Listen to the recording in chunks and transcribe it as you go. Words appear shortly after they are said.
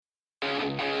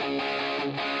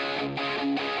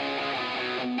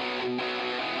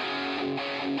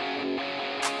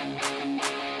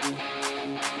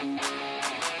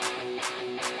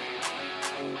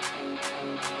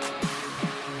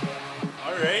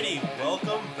Alrighty,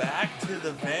 welcome back to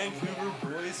the Vancouver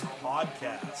Boys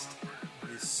podcast.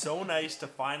 It is so nice to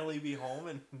finally be home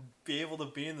and be able to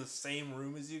be in the same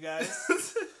room as you guys. Bet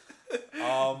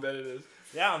it is.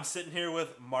 Yeah, I'm sitting here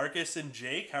with Marcus and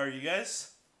Jake. How are you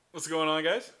guys? What's going on,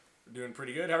 guys? We're doing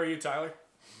pretty good. How are you, Tyler?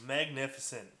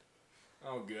 Magnificent.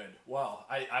 Oh, good. Well,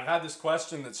 I've had this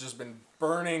question that's just been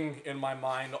burning in my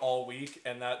mind all week,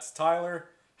 and that's, Tyler,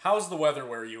 how's the weather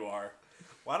where you are?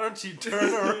 Why don't you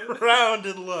turn around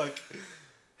and look?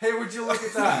 Hey, would you look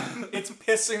at that? It's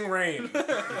pissing rain.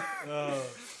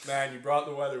 Man, you brought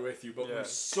the weather with you, but Yeah. we're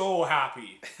so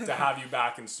happy to have you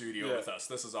back in studio with us.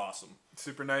 This is awesome.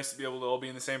 Super nice to be able to all be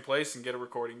in the same place and get a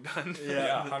recording done.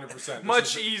 Yeah, 100%.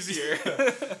 Much easier.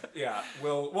 Yeah,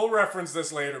 we'll reference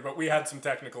this later, but we had some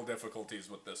technical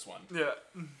difficulties with this one. Yeah.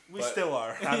 We But- still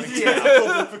are having Yeah. technical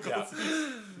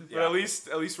difficulties. But at least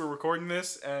we're recording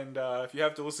this, and if you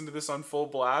have to listen to this on full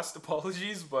blast,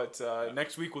 apologies. But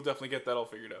next week we'll definitely get that all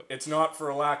figured out. It's not for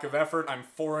a lack of effort. I'm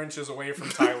 4 inches away from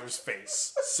Tyler's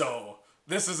face. So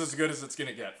this is as good as it's going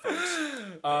to get,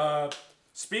 folks.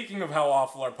 Speaking of how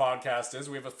awful our podcast is,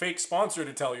 we have a fake sponsor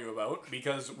to tell you about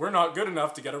because we're not good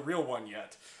enough to get a real one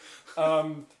yet.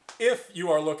 If you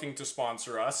are looking to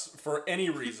sponsor us for any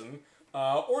reason,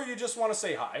 or you just want to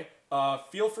say hi,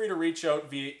 feel free to reach out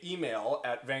via email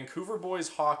at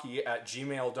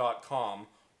vancouverboyshockey@gmail.com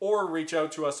or reach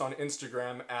out to us on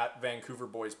Instagram at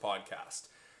vancouverboyspodcast.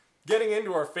 Getting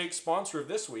into our fake sponsor of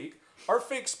this week, our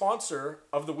fake sponsor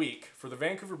of the week for the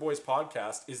Vancouver Boys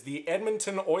podcast is the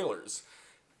Edmonton Oilers.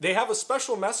 They have a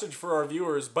special message for our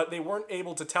viewers, but they weren't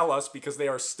able to tell us because they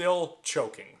are still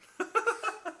choking.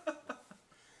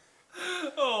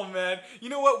 Oh man, you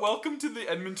know what? Welcome to the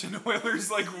Edmonton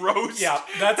Oilers roast. Yeah,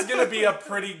 that's going to be a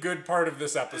pretty good part of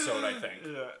this episode, I think.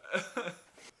 Yeah.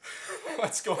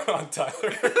 What's going on, Tyler?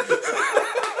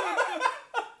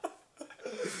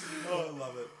 Oh, I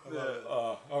love it. I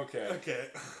love it. Okay. Okay.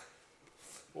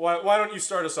 Why don't you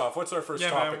start us off? What's our first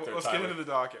Yeah, topic man. there, Let's Tyler? get into the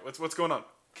docket. What's going on?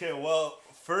 Okay, well,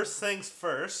 first things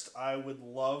first, I would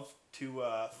love to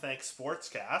thank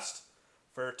Sportscast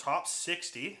for top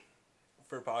 60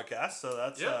 for podcasts. So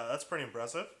that's pretty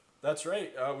impressive. That's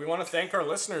right. We want to thank our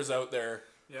listeners out there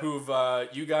who've,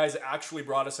 you guys actually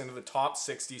brought us into the top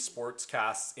 60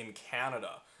 sportscasts in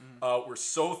Canada. We're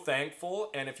so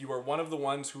thankful. And if you are one of the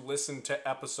ones who listened to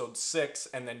episode 6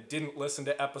 and then didn't listen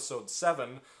to episode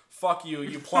 7, fuck you.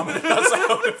 You plummeted us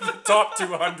out of the top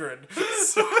 200.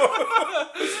 So,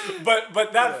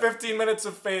 but that 15 minutes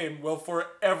of fame will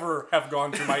forever have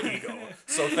gone to my ego.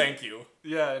 So thank you.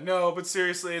 Yeah, no, but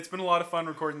seriously, it's been a lot of fun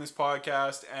recording this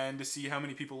podcast and to see how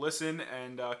many people listen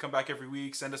and come back every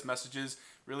week, send us messages,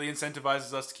 really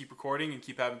incentivizes us to keep recording and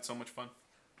keep having so much fun.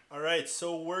 All right,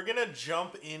 so we're going to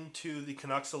jump into the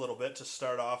Canucks a little bit to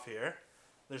start off here.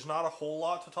 There's not a whole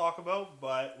lot to talk about,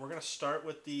 but we're going to start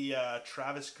with the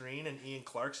Travis Green and Ian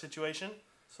Clark situation.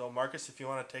 So, Marcus, if you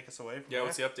want to take us away from there.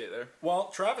 What's the update there? Well,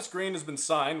 Travis Green has been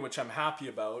signed, which I'm happy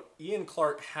about. Ian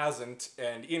Clark hasn't,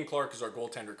 and Ian Clark is our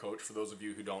goaltender coach, for those of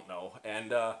you who don't know.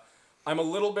 And I'm a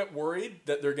little bit worried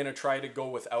that they're going to try to go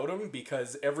without him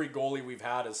because every goalie we've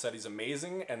had has said he's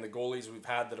amazing, and the goalies we've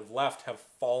had that have left have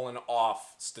fallen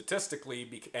off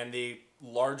statistically, and they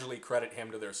largely credit him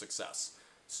to their success.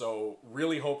 So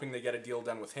really hoping they get a deal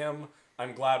done with him.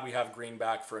 I'm glad we have Green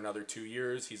back for another 2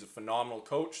 years. He's a phenomenal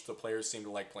coach. The players seem to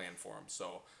like playing for him.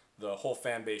 So the whole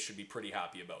fan base should be pretty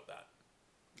happy about that.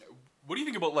 What do you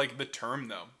think about the term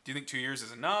though? Do you think 2 years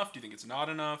is enough? Do you think it's not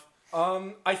enough?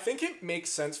 I think it makes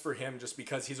sense for him just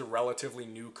because he's a relatively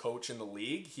new coach in the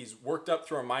league. He's worked up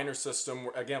through our minor system.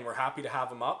 Again, we're happy to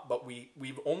have him up, but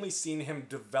we've only seen him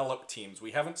develop teams.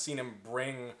 We haven't seen him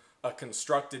bring a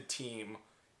constructed team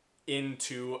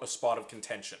into a spot of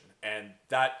contention. And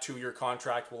that 2-year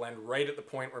contract will end right at the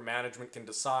point where management can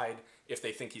decide if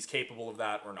they think he's capable of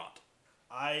that or not.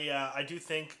 I do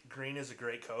think Green is a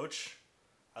great coach.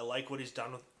 I like what he's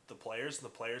done with the players, and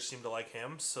the players seem to like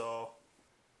him. So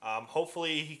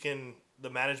hopefully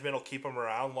the management will keep him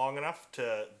around long enough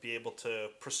to be able to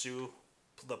pursue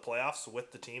the playoffs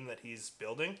with the team that he's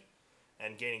building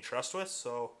and gaining trust with.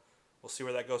 So we'll see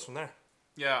where that goes from there.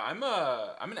 Yeah, I'm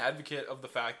an advocate of the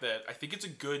fact that I think it's a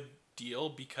good deal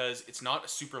because it's not a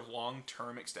super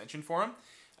long-term extension for him.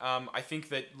 I think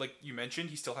that, like you mentioned,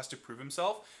 he still has to prove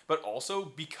himself, but also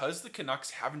because the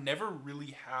Canucks have never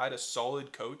really had a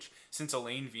solid coach since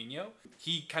Alain Vigneault,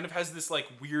 he kind of has this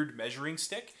weird measuring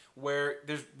stick where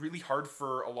there's really hard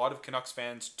for a lot of Canucks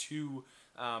fans to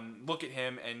look at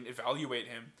him and evaluate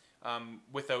him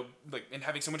without and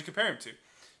having someone to compare him to.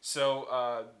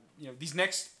 So these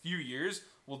next few years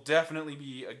will definitely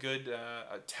be a good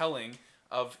telling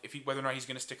of whether or not he's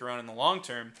going to stick around in the long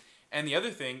term. And the other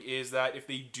thing is that if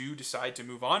they do decide to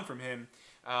move on from him,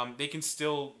 they can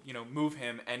still, move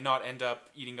him and not end up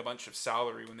eating a bunch of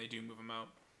salary when they do move him out.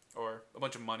 Or a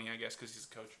bunch of money, I guess, because he's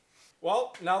a coach.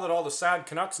 Well, now that all the sad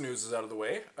Canucks news is out of the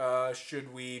way,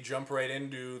 should we jump right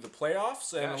into the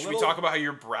playoffs? And Should we talk about how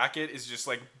your bracket is just,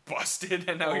 busted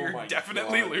and now you're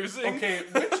definitely God. losing? Okay,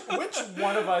 which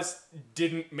one of us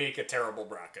didn't make a terrible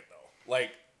bracket, though?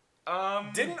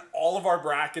 Didn't all of our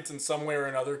brackets in some way or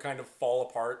another kind of fall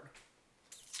apart?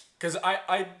 Because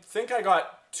I think I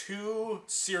got 2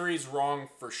 series wrong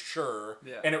for sure,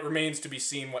 and it remains to be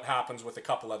seen what happens with a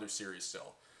couple other series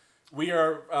still. We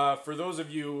are, for those of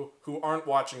you who aren't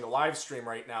watching the live stream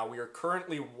right now, we are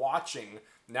currently watching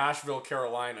Nashville,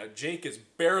 Carolina. Jake is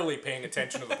barely paying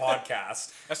attention to the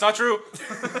podcast. That's not true.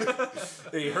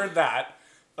 You heard that.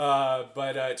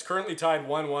 But it's currently tied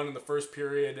 1-1 in the first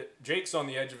period. Jake's on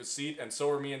the edge of his seat, and so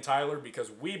are me and Tyler,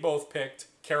 because we both picked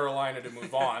Carolina to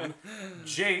move on.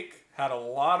 Jake had a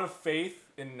lot of faith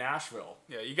in Nashville.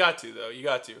 Yeah, you got to, though. You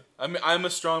got to. I'm a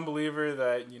strong believer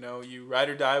that, you ride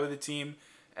or die with a team,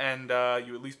 and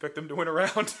you at least pick them to win a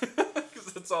round.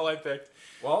 Because that's all I picked.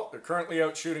 Well, they're currently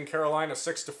out shooting Carolina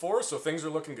 6-4, so things are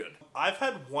looking good. I've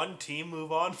had one team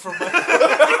move on from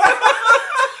my...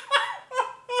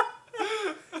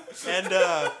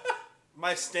 And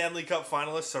my Stanley Cup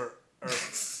finalists are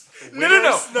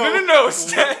winners. No,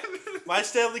 Stan. My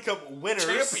Stanley Cup winners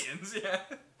Champions,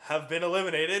 have been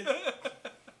eliminated.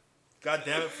 God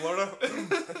damn it, Florida.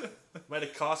 Might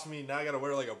have cost me, now I gotta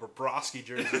wear a Bobrovsky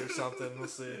jersey or something, we'll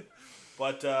see.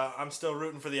 But I'm still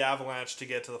rooting for the Avalanche to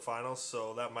get to the finals,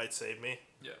 so that might save me.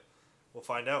 Yeah. We'll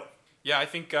find out. Yeah, I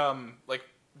think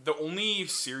the only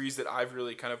series that I've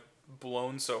really kind of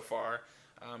blown so far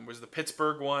was the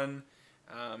Pittsburgh one,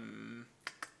 and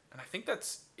I think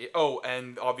that's it. Oh,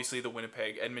 and obviously the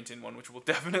Winnipeg Edmonton one, which we'll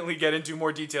definitely get into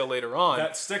more detail later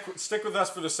on. Stick with us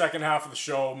for the second half of the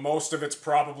show. Most of it's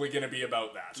probably going to be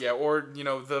about that. Yeah, or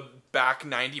the back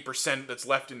 90% that's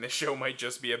left in this show might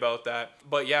just be about that.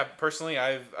 But yeah, personally,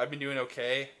 I've been doing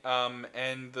okay.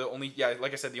 And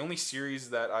like I said, the only series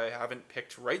that I haven't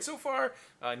picked right so far,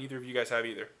 neither of you guys have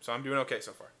either. So I'm doing okay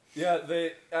so far. Yeah,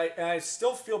 I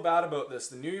still feel bad about this.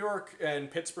 The New York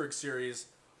and Pittsburgh series,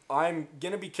 I'm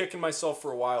going to be kicking myself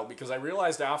for a while because I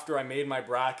realized after I made my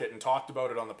bracket and talked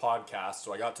about it on the podcast,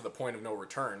 so I got to the point of no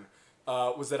return,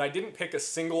 was that I didn't pick a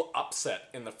single upset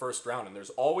in the first round. And there's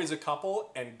always a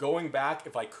couple, and going back,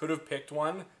 if I could have picked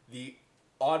one, the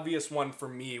obvious one for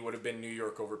me would have been New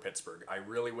York over Pittsburgh. I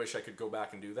really wish I could go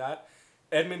back and do that.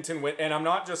 Edmonton win, and I'm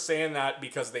not just saying that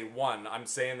because they won. I'm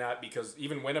saying that because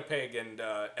even Winnipeg and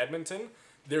Edmonton,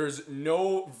 there's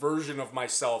no version of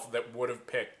myself that would have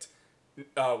picked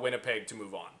Winnipeg to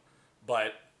move on.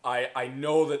 But I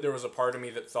know that there was a part of me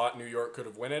that thought New York could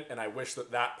have won it, and I wish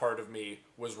that part of me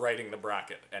was writing the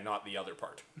bracket and not the other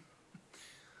part.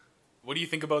 What do you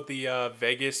think about the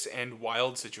Vegas and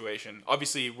Wild situation?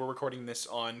 Obviously, we're recording this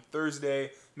on Thursday,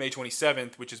 May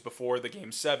 27th, which is before the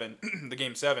Game 7. the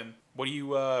Game 7. What do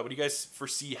you guys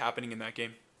foresee happening in that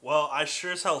game? Well, I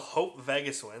sure as hell hope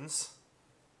Vegas wins.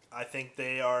 I think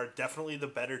they are definitely the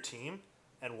better team.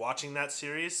 And watching that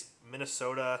series,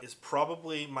 Minnesota is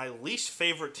probably my least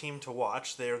favorite team to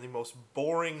watch. They are the most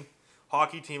boring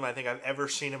hockey team I think I've ever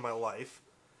seen in my life.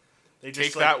 They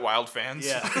just Take that, Wild fans.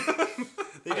 Yeah.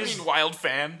 Wild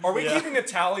fan. Are we keeping a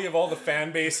tally of all the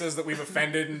fan bases that we've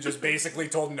offended and just basically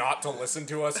told not to listen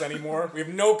to us anymore? We have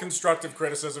no constructive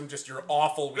criticism, just you're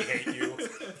awful, we hate you.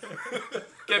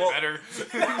 Get better.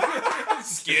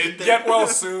 Skid. Get well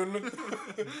soon.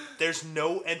 There's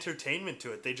no entertainment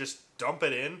to it. They just dump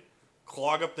it in,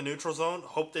 clog up the neutral zone,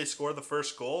 hope they score the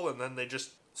first goal, and then they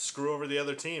just screw over the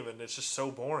other team, and it's just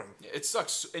so boring. It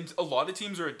sucks. And a lot of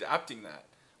teams are adapting that.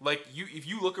 If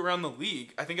you look around the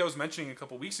league, I think I was mentioning a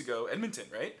couple weeks ago, Edmonton,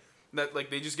 right? That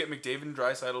they just get McDavid and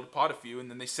Draisaitl to pot a few,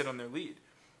 and then they sit on their lead.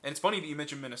 And it's funny that you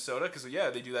mentioned Minnesota, because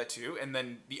they do that too. And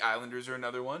then the Islanders are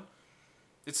another one.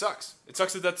 It sucks. It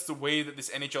sucks that that's the way that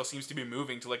this NHL seems to be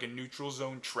moving to a neutral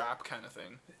zone trap kind of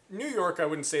thing. New York, I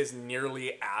wouldn't say is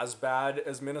nearly as bad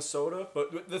as Minnesota,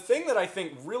 but the thing that I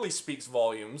think really speaks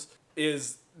volumes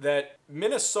is that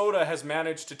Minnesota has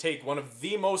managed to take one of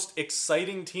the most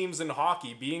exciting teams in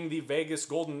hockey, being the Vegas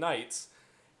Golden Knights,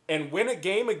 and win a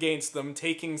game against them,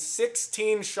 taking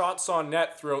 16 shots on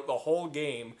net throughout the whole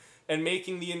game, and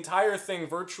making the entire thing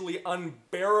virtually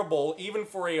unbearable even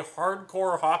for a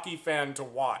hardcore hockey fan to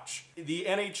watch. The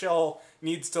NHL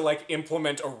needs to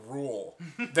implement a rule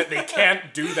that they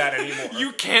can't do that anymore.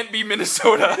 You can't be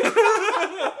Minnesota.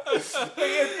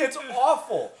 It's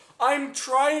awful. I'm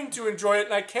trying to enjoy it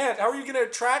and I can't. How are you going to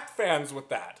attract fans with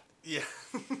that? Yeah.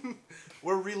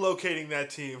 We're relocating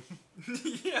that team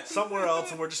Yeah. somewhere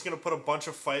else, and we're just going to put a bunch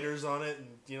of fighters on it, and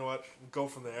you know what? Go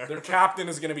from there. Their captain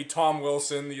is going to be Tom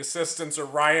Wilson. The assistants are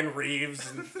Ryan Reeves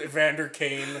and Evander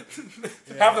Kane.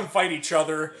 Have them fight each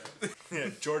other. Yeah,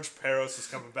 George Peros is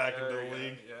coming back into the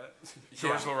league. Yeah.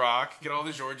 George LaRock. Get all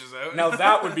the Georges out. Now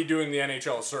that would be doing the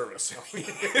NHL a service.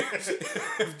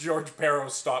 If George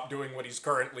Peros stopped doing what he's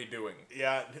currently doing.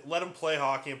 Yeah, let him play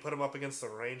hockey and put him up against the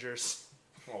Rangers.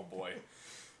 Oh boy.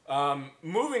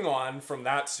 Moving on from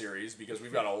that series, because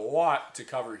we've got a lot to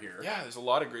cover here. Yeah, there's a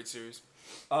lot of great series.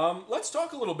 Let's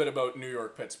talk a little bit about New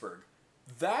York Pittsburgh.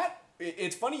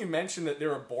 It's funny you mentioned that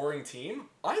they're a boring team.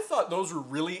 I thought those were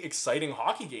really exciting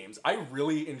hockey games. I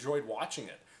really enjoyed watching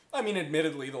it. I mean,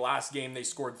 admittedly, the last game they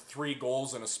scored 3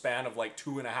 goals in a span of like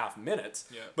 2.5 minutes.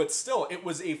 Yeah. But still, it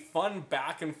was a fun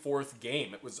back and forth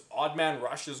game. It was odd man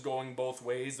rushes going both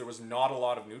ways. There was not a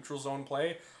lot of neutral zone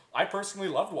play. I personally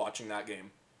loved watching that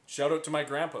game. Shout out to my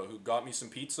grandpa who got me some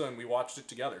pizza and we watched it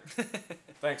together.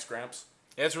 Thanks, Gramps.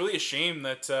 Yeah, it's really a shame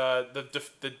that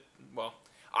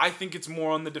I think it's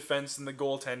more on the defense than the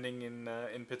goaltending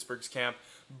in Pittsburgh's camp,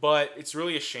 but it's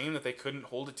really a shame that they couldn't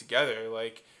hold it together.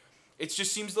 Like, it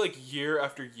just seems like year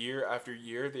after year after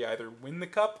year they either win the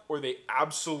cup or they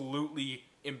absolutely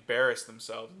embarrass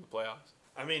themselves in the playoffs.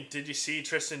 I mean, did you see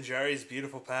Tristan Jarry's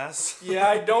beautiful pass? Yeah,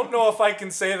 I don't know if I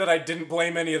can say that I didn't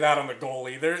blame any of that on the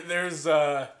goalie.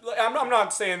 I'm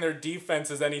not saying their defense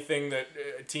is anything that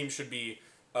a team should be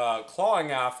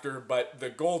clawing after, but the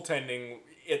goaltending,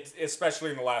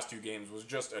 especially in the last 2 games, was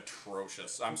just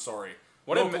atrocious. I'm sorry.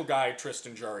 Local guy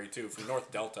Tristan Jarry too from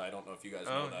North Delta. I don't know if you guys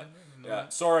know that. Yeah,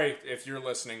 sorry if you're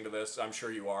listening to this. I'm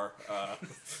sure you are.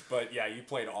 But yeah, you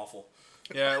played awful.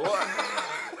 Yeah, well,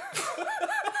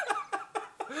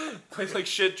 played like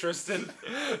shit, Tristan.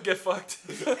 Get fucked.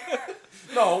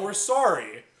 No, we're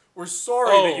sorry. We're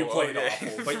sorry that you played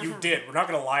awful, but you did. We're not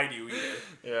gonna lie to you either.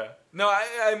 Yeah. No,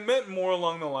 I meant more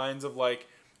along the lines of like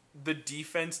the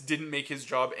defense didn't make his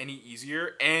job any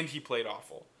easier, and he played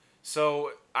awful.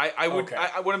 So I would Okay.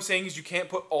 what I'm saying is you can't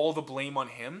put all the blame on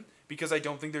him because I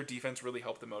don't think their defense really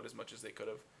helped them out as much as they could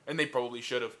have, and they probably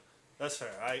should have. That's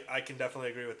fair. I can definitely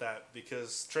agree with that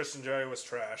because Tristan Jarry was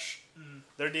trash.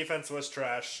 Their defense was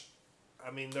trash.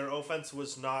 I mean, their offense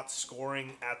was not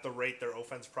scoring at the rate their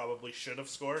offense probably should have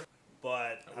scored.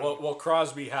 But Well,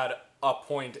 Crosby had a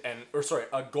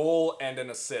goal and an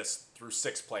assist through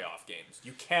 6 playoff games.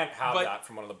 You can't have that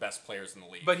from one of the best players in the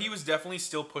league. But he was definitely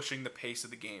still pushing the pace of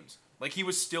the games. Like, he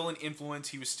was still an influence.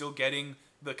 He was still getting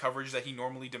the coverage that he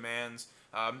normally demands,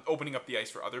 opening up the ice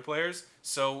for other players.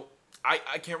 So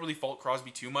I can't really fault Crosby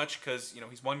too much because, you know,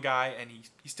 he's one guy and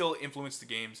he still influenced the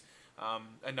games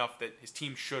enough that his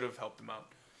team should have helped him out.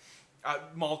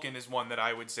 Malkin is one that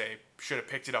I would say should have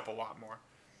picked it up a lot more.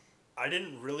 I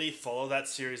didn't really follow that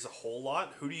series a whole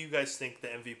lot. Who do you guys think the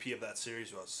MVP of that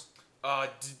series was?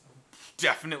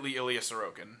 Definitely Ilya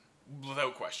Sorokin,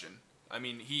 without question. I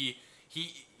mean, he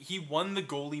won the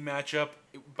goalie matchup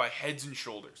by heads and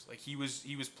shoulders. Like, he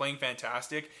was playing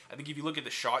fantastic. I think if you look at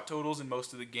the shot totals in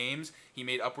most of the games, he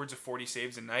made upwards of 40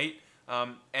 saves a night.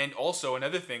 And also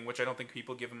another thing, which I don't think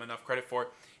people give him enough credit for,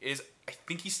 is I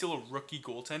think he's still a rookie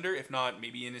goaltender, if not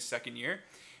maybe in his second year,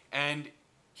 and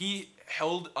he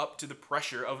held up to the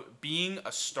pressure of being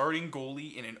a starting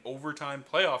goalie in an overtime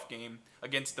playoff game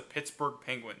against the Pittsburgh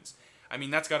Penguins. I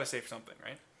mean, that's got to say something,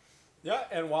 right? Yeah,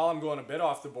 and while I'm going a bit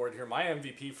off the board here, my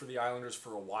MVP for the Islanders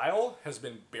for a while has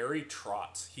been Barry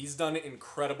Trotz. He's done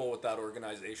incredible with that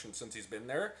organization since he's been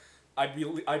there. I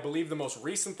believe the most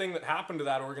recent thing that happened to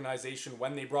that organization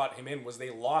when they brought him in was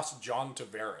they lost John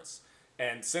Tavares.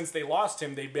 And since they lost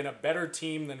him, they've been a better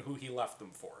team than who he left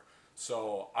them for.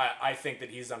 So I think that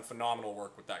he's done phenomenal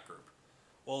work with that group.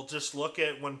 Well, just look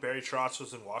at when Barry Trotz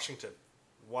was in Washington.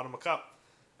 Won him a cup.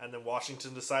 And then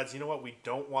Washington decides, you know what, we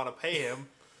don't want to pay him.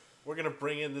 We're going to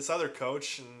bring in this other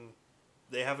coach, and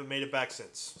they haven't made it back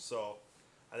since. So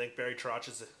I think Barry Trotz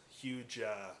is a huge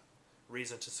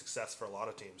reason to success for a lot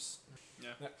of teams.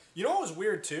 Yeah. You know what was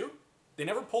weird, too? They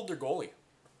never pulled their goalie.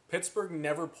 Pittsburgh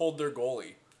never pulled their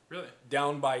goalie. Really?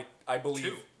 Down by, I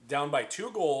believe, down by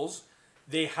 2 goals.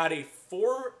 They had a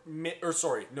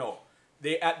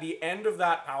at the end of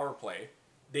that power play,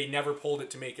 they never pulled it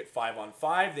to make it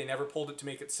 5-on-5. They never pulled it to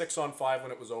make it 6-on-5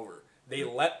 when it was over. They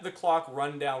let the clock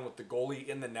run down with the goalie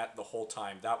in the net the whole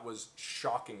time. That was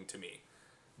shocking to me.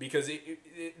 Because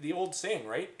the old saying,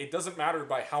 right? It doesn't matter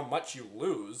by how much you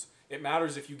lose. It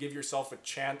matters if you give yourself a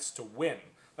chance to win.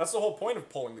 That's the whole point of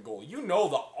pulling the goalie. You know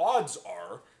the odds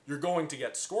are you're going to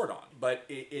get scored on. But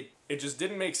it just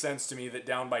didn't make sense to me that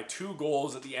down by 2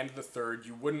 goals at the end of the third,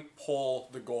 you wouldn't pull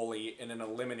the goalie in an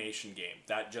elimination game.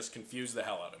 That just confused the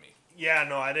hell out of me. Yeah,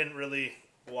 no, I didn't really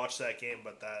watch that game,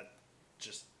 but that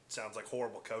just sounds like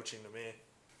horrible coaching to me.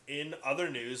 In other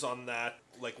news on that,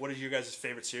 like, what has your guys'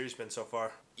 favorite series been so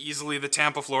far? Easily the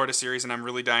Tampa-Florida series, and I'm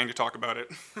really dying to talk about it.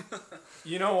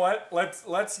 You know what?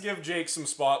 Let's give Jake some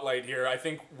spotlight here. I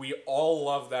think we all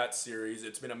love that series.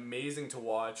 It's been amazing to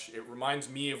watch. It reminds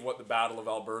me of what the Battle of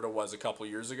Alberta was a couple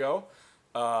years ago,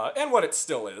 and what it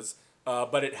still is.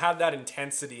 But it had that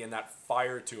intensity and that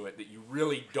fire to it that you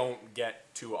really don't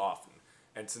get too often.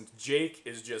 And since Jake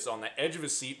is just on the edge of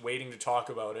his seat waiting to talk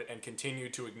about it and continue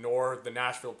to ignore the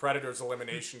Nashville Predators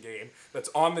elimination game that's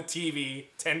on the TV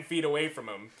 10 feet away from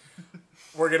him,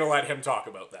 we're going to let him talk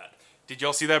about that. Did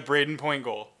y'all see that Braden Point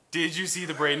goal? Did you see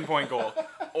the Braden Point goal?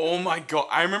 Oh my God.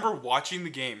 I remember watching the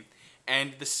game,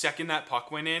 and the second that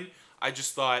puck went in, I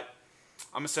just thought,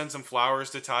 I'm going to send some flowers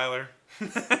to Tyler.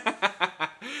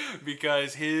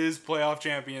 Because his playoff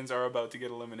champions are about to get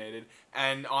eliminated.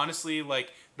 And honestly,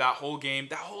 like, that whole game,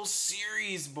 that whole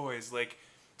series, boys, like,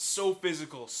 so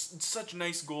physical, such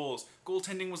nice goals.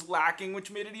 Goaltending was lacking,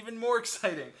 which made it even more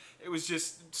exciting. It was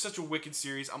just such a wicked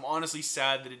series. I'm honestly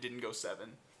sad that it didn't go 7.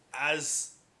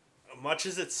 As much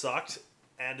as it sucked,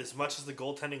 and as much as the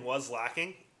goaltending was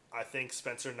lacking, I think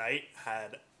Spencer Knight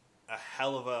had a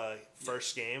hell of a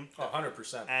first game.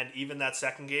 100%. And even that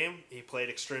second game, he played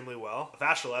extremely well.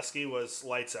 Vasilevsky was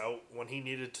lights out. When he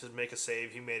needed to make a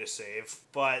save, he made a save.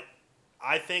 But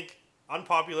I think,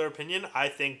 unpopular opinion, I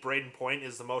think Braden Point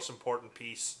is the most important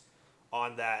piece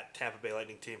on that Tampa Bay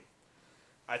Lightning team.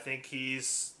 I think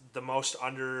he's the most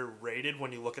underrated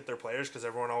when you look at their players, because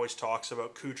everyone always talks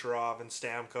about Kucherov and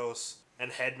Stamkos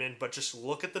and Hedman, but just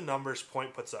look at the numbers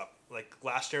Point puts up. Like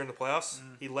last year in the playoffs,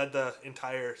 he led the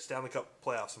entire Stanley Cup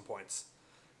playoffs in points.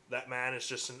 That man is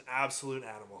just an absolute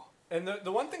animal. And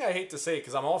the one thing I hate to say,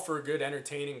 because I'm all for a good,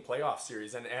 entertaining playoff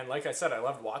series, and like I said, I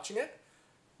loved watching it.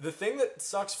 The thing that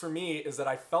sucks for me is that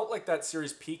I felt like that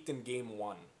series peaked in game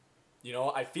 1. You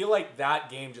know, I feel like that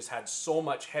game just had so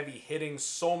much heavy hitting,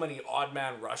 so many odd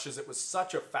man rushes. It was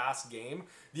such a fast game.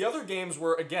 The other games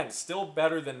were, again, still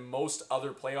better than most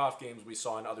other playoff games we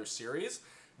saw in other series.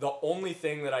 The only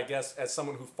thing that I guess, as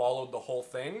someone who followed the whole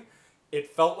thing,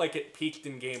 it felt like it peaked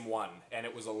in game 1, and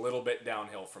it was a little bit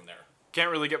downhill from there. Can't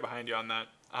really get behind you on that.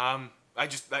 I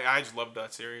just loved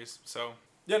that series. So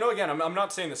yeah, no, again, I'm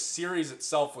not saying the series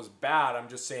itself was bad. I'm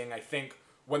just saying I think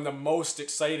when the most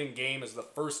exciting game is the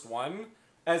first one,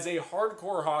 as a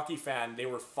hardcore hockey fan, they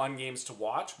were fun games to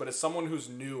watch. But as someone who's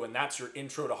new and that's your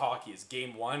intro to hockey is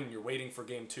game 1 and you're waiting for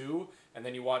game 2, and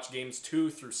then you watch games 2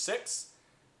 through 6,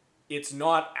 it's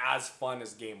not as fun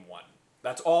as game 1.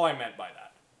 That's all I meant by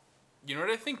that. You know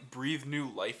what I think breathed new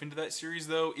life into that series,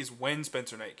 though, is when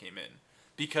Spencer Knight came in.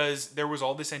 Because there was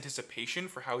all this anticipation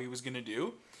for how he was going to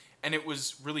do. And it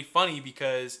was really funny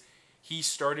because he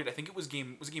started, I think it was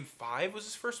game 5 was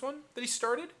his first one that he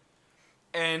started?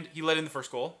 And he let in the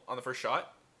first goal on the first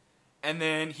shot. And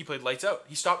then he played lights out.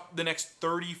 He stopped the next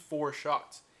 34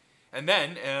 shots. And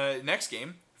then, next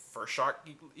game, first shot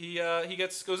he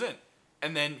goes in.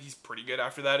 And then he's pretty good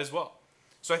after that as well.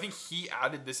 So I think he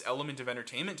added this element of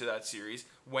entertainment to that series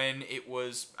when it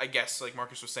was, I guess, like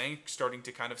Marcus was saying, starting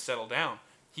to kind of settle down.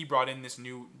 He brought in this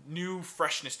new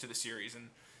freshness to the series. And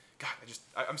God,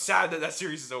 I'm sad that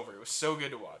series is over. It was so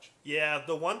good to watch. Yeah,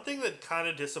 the one thing that kind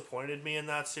of disappointed me in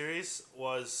that series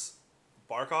was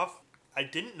Barkov. I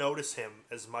didn't notice him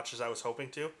as much as I was hoping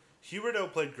to.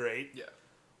 Huberdeau played great. Yeah.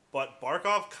 But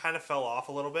Barkov kind of fell off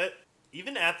a little bit.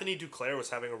 Even Anthony Duclair was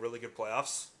having a really good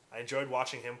playoffs. I enjoyed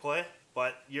watching him play.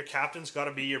 But your captain's got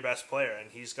to be your best player, and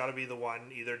he's got to be the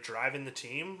one either driving the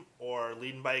team or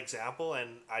leading by example,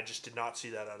 and I just did not see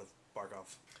that out of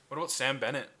Barkov. What about Sam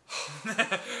Bennett?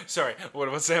 Sorry, what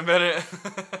about Sam Bennett?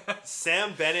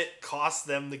 Sam Bennett cost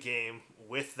them the game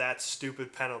with that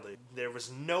stupid penalty. There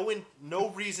was no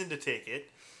reason to take it.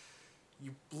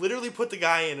 You literally put the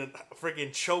guy in a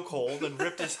freaking chokehold and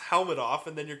ripped his helmet off,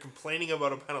 and then you're complaining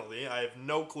about a penalty. I have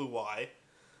no clue why.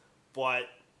 But,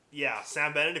 yeah,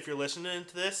 Sam Bennett, if you're listening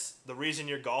to this, the reason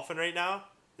you're golfing right now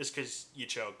is because you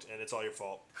choked, and it's all your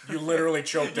fault. You literally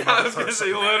choked I another was going to person.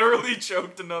 say, literally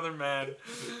choked another man.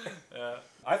 Yeah.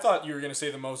 I thought you were going to say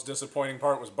the most disappointing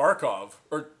part was Barkov.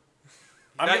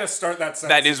 I'm going to start that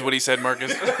sentence. That is what he said,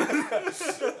 Marcus.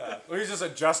 Let me just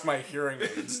adjust my hearing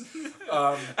aids.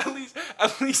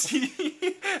 At least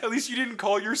you didn't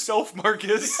call yourself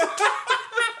Marcus.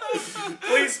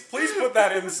 Please put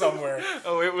that in somewhere.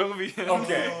 Oh, it will be.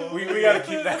 Okay, we got to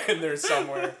keep that in there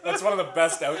somewhere. That's one of the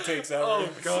best outtakes ever. Oh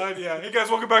God, yeah. Hey guys,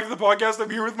 welcome back to the podcast. I'm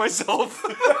here with myself.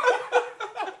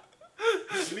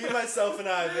 Me, myself, and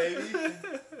I, baby.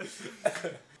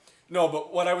 No,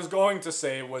 but what I was going to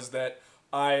say was that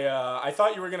I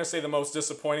thought you were going to say the most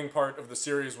disappointing part of the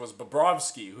series was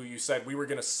Bobrovsky, who you said we were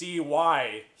going to see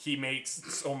why he makes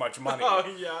so much money. Oh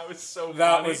yeah, it was so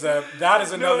That funny. that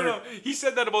is another. No. He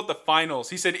said that about the finals.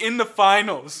 He said in the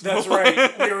finals. That's right.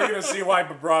 We were going to see why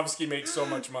Bobrovsky makes so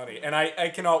much money. And I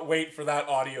cannot wait for that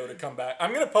audio to come back.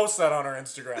 I'm going to post that on our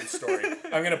Instagram story.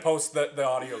 I'm going to post the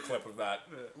audio clip of that.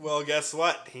 Well, guess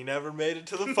what? He never made it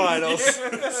to the finals.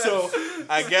 So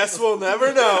I guess we'll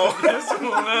never know.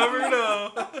 We'll never know.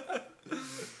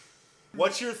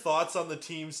 What's your thoughts on the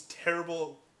team's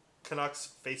terrible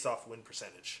Canucks face-off win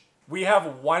percentage? We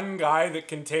have one guy that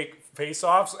can take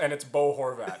face-offs, and it's Bo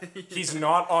Horvat. He's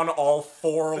not on all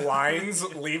four lines.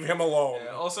 Leave him alone.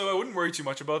 Also, I wouldn't worry too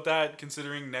much about that,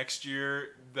 considering next year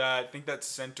that I think that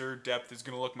center depth is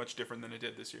going to look much different than it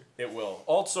did this year. It will.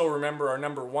 Also, remember our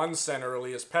number one center,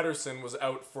 Elias Pettersson, was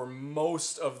out for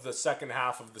most of the second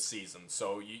half of the season.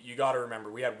 So you got to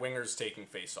remember, we had wingers taking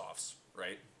face-offs,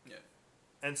 right? Yeah.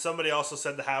 And somebody also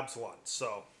said the Habs won,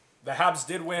 so... The Habs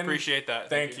did win. Appreciate that.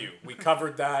 Thank you. We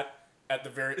covered that at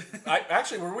the very...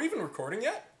 Actually, were we even recording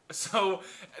yet? So,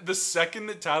 the second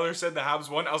that Tyler said the Habs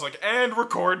won, I was like, and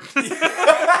record.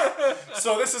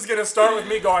 So this is going to start with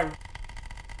me going...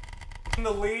 The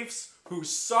Leafs, who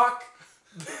suck.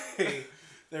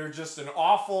 They're just an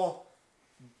awful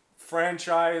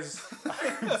franchise.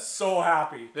 I'm so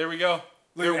happy. There we go.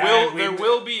 Look, There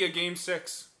will be a game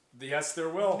 6. Yes, there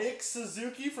will. Nick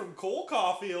Suzuki from Cole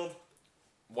Caulfield.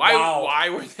 Wow. Why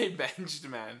were they benched,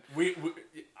 man?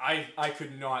 I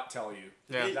could not tell you.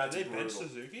 Yeah. That's Did they bench brutal.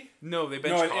 Suzuki? No, they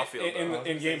benched No, Caulfield.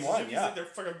 in game one, Suzuki's yeah. like their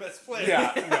fucking best player.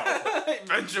 Yeah,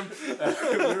 Bench him. no.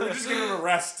 We were just giving him a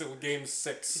rest till game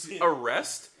 6.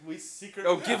 Arrest? We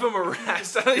secretly... Give him a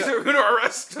rest. I thought you were going to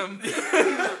arrest him.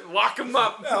 Lock him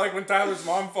up. Yeah, like when Tyler's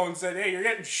mom phone said, "Hey, you're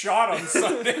getting shot on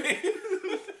Sunday."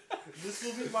 This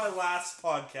will be my last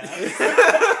podcast.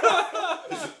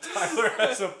 Tyler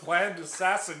has a planned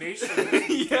assassination.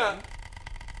 Yeah.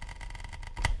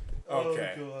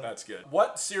 Okay, Oh, God. that's good.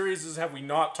 What series have we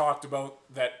not talked about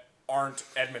that aren't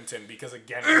Edmonton? Because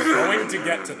again, we're going to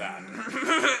get to that.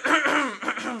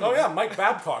 Oh yeah, Mike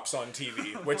Babcock's on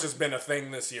TV, which has been a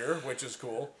thing this year, which is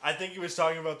cool. I think he was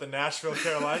talking about the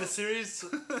Nashville-Carolina series.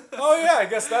 Oh yeah, I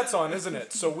guess that's on, isn't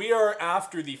it? So we are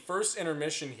after the first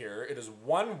intermission here. It is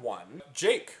 1-1.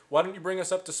 Jake, why don't you bring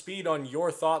us up to speed on your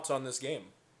thoughts on this game?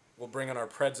 We'll bring in our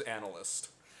Preds analyst.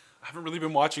 I haven't really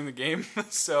been watching the game,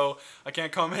 so I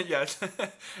can't comment yet.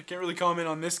 I can't really comment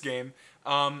on this game.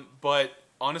 But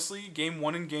honestly, game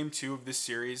 1 and game 2 of this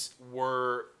series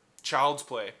were child's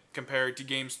play compared to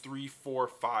games 3, 4,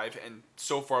 5, and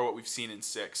so far what we've seen in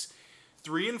 6.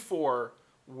 3 and 4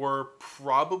 were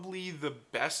probably the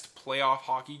best playoff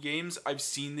hockey games I've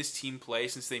seen this team play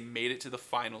since they made it to the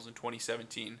finals in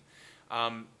 2017.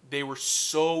 They were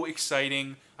so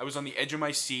exciting. I was on the edge of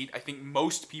my seat. I think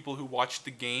most people who watched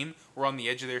the game were on the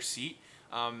edge of their seat.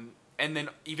 And then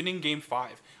even in game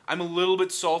 5, I'm a little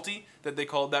bit salty that they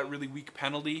called that really weak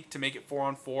penalty to make it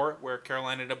 4-on-4 where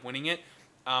Carolina ended up winning it.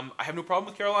 I have no problem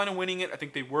with Carolina winning it. I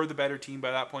think they were the better team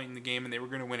by that point in the game and they were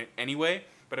going to win it anyway,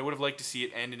 but I would have liked to see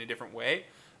it end in a different way.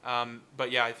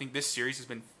 But yeah, I think this series has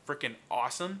been freaking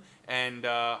awesome, and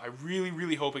I really,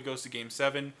 really hope it goes to game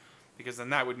 7, because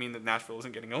then that would mean that Nashville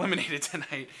isn't getting eliminated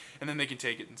tonight, and then they can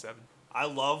take it in 7. I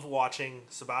love watching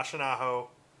Sebastian Aho,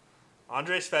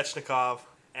 Andrei Svechnikov,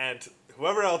 and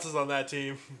whoever else is on that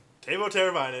team, Teuvo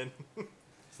Teravainen.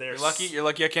 You're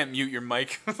lucky I can't mute your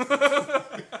mic.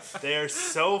 They are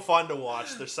so fun to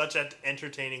watch. They're such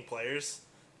entertaining players,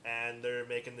 and they're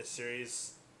making this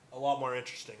series a lot more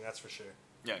interesting, that's for sure.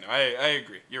 Yeah, no, I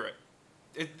agree. You're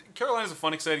right. Carolina's a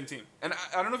fun, exciting team. And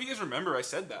I don't know if you guys remember, I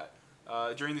said that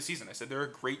during the season. I said they're a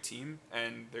great team,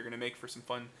 and they're going to make for some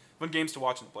fun games to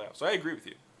watch in the playoffs. So I agree with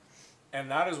you.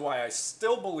 And that is why I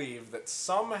still believe that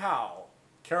somehow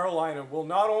Carolina will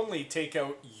not only take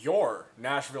out your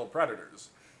Nashville Predators,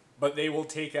 but they will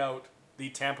take out the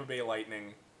Tampa Bay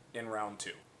Lightning in round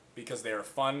 2. Because they are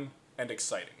fun and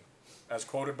exciting. As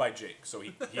quoted by Jake. So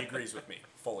he agrees with me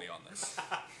fully on this.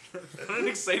 Fun and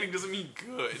exciting doesn't mean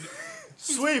good.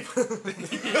 Sweep!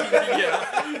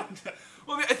 Yeah.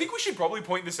 Well, I think we should probably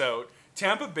point this out.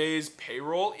 Tampa Bay's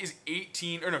payroll is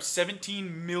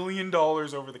 $17 million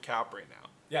over the cap right now.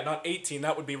 Yeah, not 18.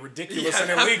 That would be ridiculous and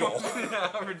illegal.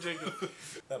 Yeah, ridiculous.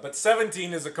 But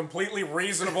 17 is a completely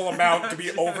reasonable amount to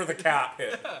be over the cap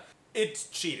hit. It's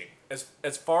cheating.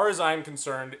 as far as I'm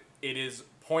concerned, it is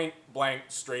point blank,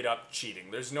 straight up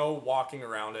cheating. There's no walking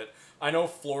around it. I know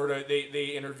Florida, they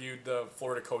interviewed the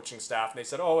Florida coaching staff, and they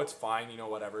said, oh, it's fine,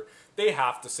 whatever. They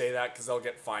have to say that because they'll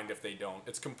get fined if they don't.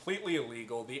 It's completely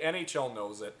illegal. The NHL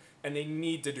knows it, and they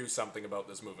need to do something about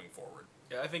this moving forward.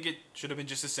 Yeah, I think it should have been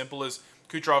just as simple as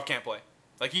Kucherov can't play.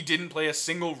 Like, he didn't play a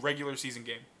single regular season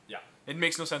game. Yeah. It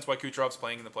makes no sense why Kucherov's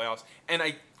playing in the playoffs. And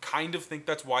I kind of think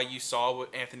that's why you saw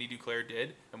what Anthony Duclair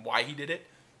did and why he did it.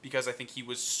 Because I think he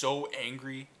was so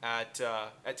angry at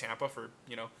Tampa for,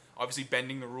 obviously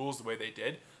bending the rules the way they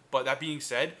did. But that being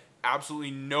said,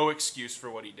 absolutely no excuse for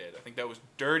what he did. I think that was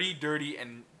dirty,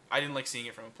 and I didn't like seeing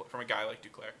it from a guy like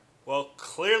Duclair. Well,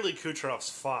 clearly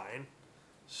Kucherov's fine.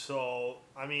 So,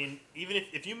 I mean, even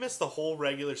if you miss the whole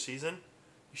regular season,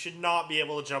 you should not be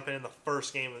able to jump in the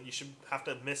first game. You should have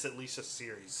to miss at least a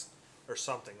series or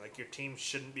something. Like, your team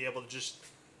shouldn't be able to just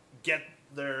get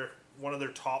one of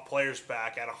their top players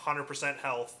back at 100%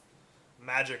 health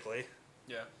magically.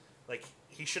 Yeah. Like,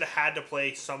 he should have had to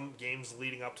play some games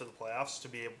leading up to the playoffs to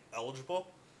be eligible.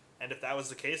 And if that was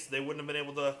the case, they wouldn't have been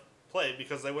able to play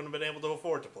because they wouldn't have been able to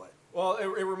afford to play. Well, it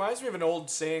reminds me of an old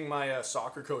saying my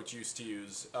soccer coach used to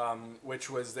use, which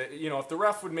was that, if the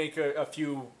ref would make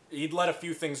he'd let a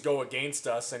few things go against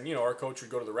us, and, our coach would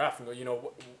go to the ref and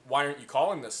go, why aren't you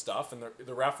calling this stuff? And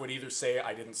the ref would either say,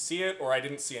 I didn't see it, or I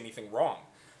didn't see anything wrong.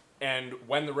 And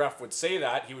when the ref would say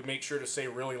that, he would make sure to say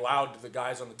really loud to the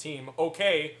guys on the team,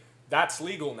 okay, that's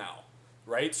legal now,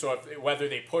 right? So whether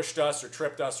they pushed us or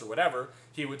tripped us or whatever,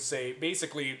 he would say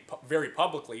basically very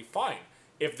publicly, fine.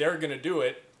 If they're going to do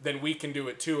it, then we can do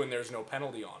it too, and there's no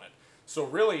penalty on it. So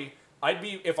really,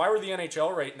 if I were the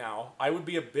NHL right now, I would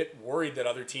be a bit worried that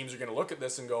other teams are going to look at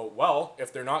this and go, well,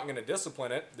 if they're not going to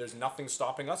discipline it, there's nothing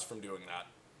stopping us from doing that.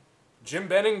 Jim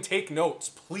Benning, take notes,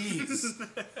 please.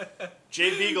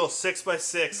 Jay Beagle,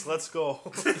 6x6, let's go.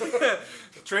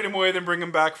 Trade him away, then bring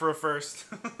him back for a first.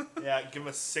 Yeah, give him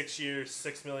a 6 year,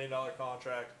 $6 million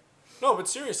contract. No, but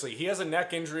seriously, he has a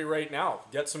neck injury right now.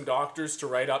 Get some doctors to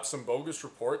write up some bogus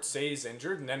reports, say he's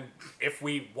injured, and then if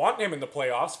we want him in the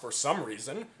playoffs for some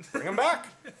reason, bring him back.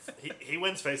 He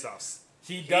wins faceoffs.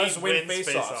 He does win wins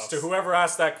faceoffs. To whoever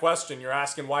asked that question, you're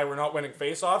asking why we're not winning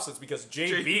faceoffs. It's because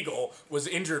Jay Beagle was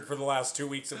injured for the last 2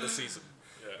 weeks of the season.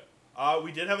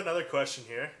 We did have another question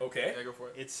here. Okay. Yeah, go for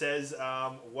it. It says,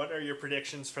 what are your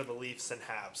predictions for the Leafs and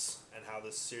Habs and how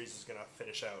this series is going to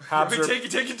finish out? Habs are,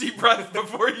 Take a deep breath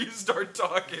before you start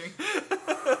talking.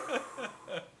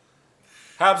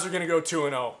 Habs are going to go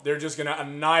 2-0. They're just going to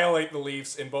annihilate the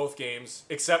Leafs in both games,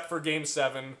 except for Game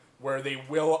 7, where they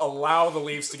will allow the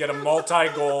Leafs to get a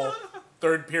multi-goal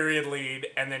third period lead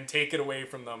and then take it away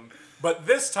from them. But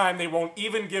this time, they won't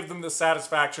even give them the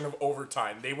satisfaction of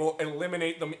overtime. They will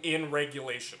eliminate them in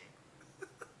regulation.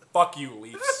 Fuck you,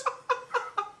 Leafs.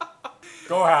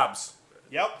 Go Habs.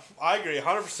 Yep, I agree,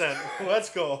 100%.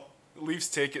 Let's go. The Leafs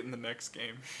take it in the next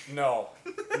game. No,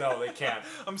 they can't.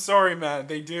 I'm sorry, man.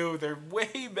 They do. They're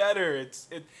way better.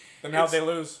 Then how'd they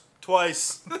lose?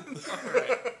 Twice.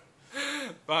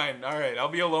 Fine. All right. I'll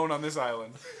be alone on this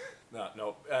island.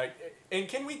 No. And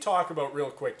can we talk about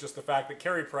real quick just the fact that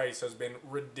Carey Price has been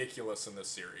ridiculous in this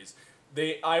series?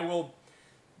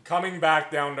 Coming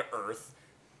back down to earth,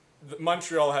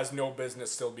 Montreal has no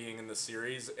business still being in the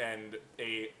series, and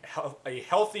a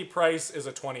healthy Price is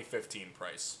a 2015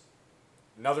 Price.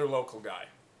 Another local guy.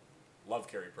 Love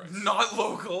Carey Price. Not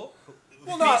local.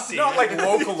 Well, BC. not like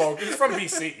local. He's from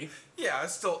BC. Yeah,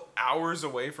 it's still hours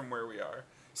away from where we are.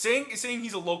 Saying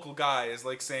he's a local guy is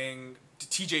like saying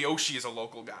TJ Oshie is a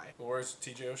local guy. Where's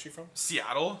TJ Oshie from?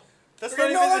 Seattle. That's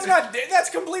Okay, that's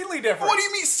completely different. What do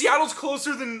you mean? Seattle's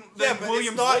closer than Yeah, but Williams.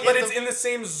 it's not- But it's in the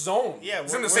same zone. Yeah,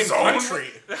 it's in we're- the we're same zone. country.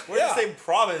 We're in the same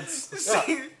province.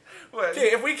 Yeah. What?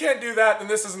 Okay, if we can't do that, then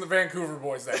this isn't the Vancouver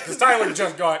boys then. Because Tyler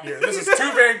just got here. This is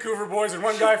two Vancouver boys and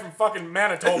one guy from fucking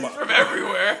Manitoba. From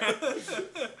everywhere.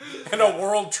 And a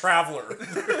world traveler.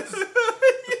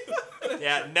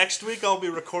 Yeah, next week I'll be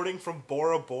recording from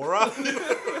Bora Bora.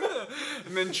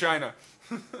 And then China.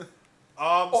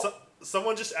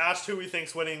 Someone just asked who we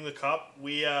think's winning the cup.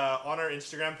 We on our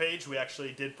Instagram page we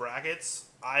actually did brackets.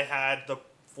 I had the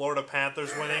Florida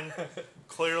Panthers winning.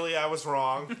 Clearly I was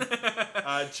wrong.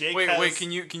 Jake Wait,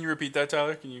 can you repeat that,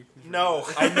 Tyler? Can you? No.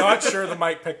 I'm not sure the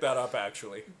mic picked that up,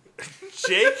 actually.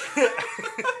 Jake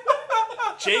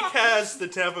has the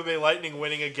Tampa Bay Lightning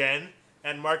winning again,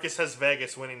 and Marcus has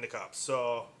Vegas winning the cup.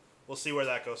 So we'll see where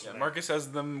that goes. Yeah, from there. Marcus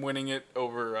has them winning it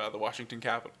over the Washington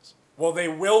Capitals. Well, they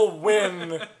will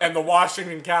win, and the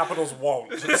Washington Capitals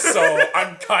won't. So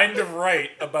I'm kind of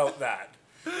right about that.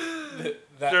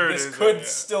 That There it this is, could yeah.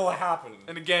 still happen.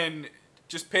 And again,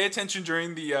 Just pay attention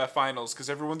during the finals, because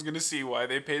everyone's going to see why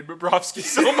they paid Bobrovsky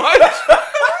so much.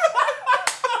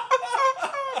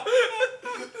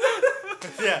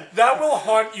 Yeah. That will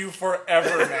haunt you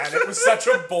forever, man. It was such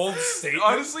a bold statement.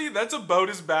 Honestly, that's about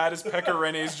as bad as Pekka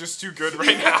Rinne is just too good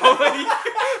right now.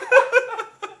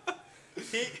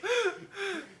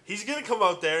 He's gonna come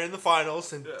out there in the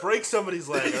finals and break somebody's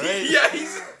leg, alright? Yeah,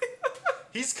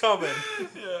 He's coming.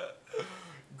 Yeah.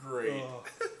 Great.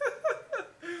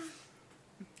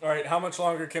 All right, how much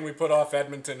longer can we put off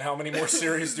Edmonton? How many more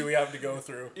series do we have to go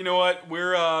through? You know what?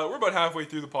 We're about halfway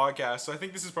through the podcast, so I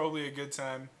think this is probably a good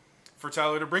time for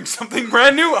Tyler to bring something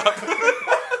brand new up.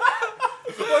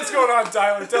 What's going on,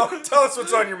 Tyler? Tell us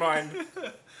what's on your mind.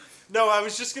 No, I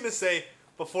was just gonna say,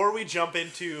 before we jump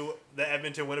into the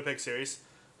Edmonton-Winnipeg series,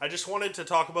 I just wanted to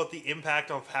talk about the impact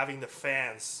of having the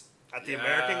fans at the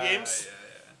American games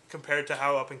compared to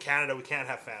how up in Canada we can't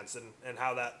have fans, and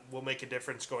how that will make a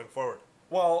difference going forward.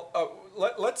 Well,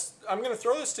 I'm going to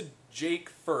throw this to Jake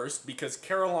first, because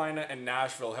Carolina and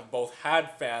Nashville have both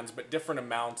had fans, but different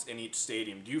amounts in each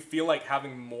stadium. Do you feel like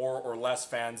having more or less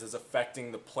fans is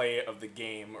affecting the play of the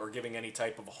game or giving any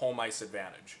type of home ice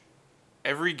advantage?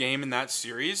 Every game in that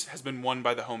series has been won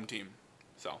by the home team.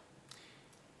 So,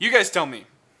 you guys tell me.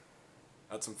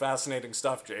 That's some fascinating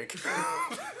stuff, Jake.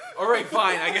 All right,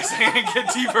 fine. I guess I'm going to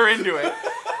get deeper into it.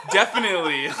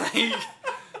 Definitely.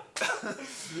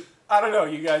 I don't know.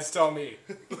 You guys tell me.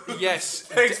 Yes.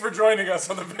 Thanks for joining us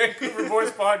on the Vancouver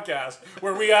Boys podcast,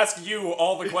 where we ask you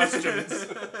all the questions.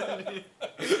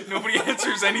 Nobody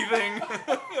answers anything.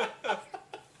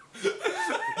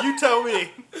 You tell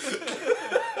me.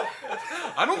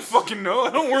 I don't fucking know. I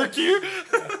don't work here.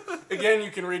 Again,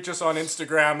 you can reach us on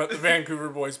Instagram at the Vancouver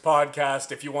Boys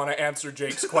podcast if you want to answer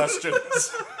Jake's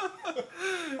questions.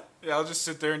 Yeah, I'll just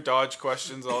sit there and dodge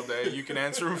questions all day. You can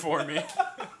answer them for me.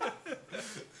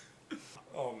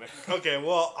 Oh, man. Okay,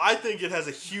 well, I think it has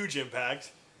a huge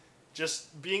impact.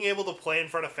 Just being able to play in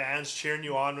front of fans cheering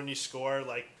you on when you score,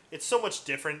 like, it's so much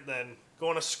different than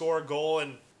going to score a goal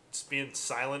and just being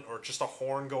silent or just a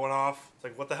horn going off. It's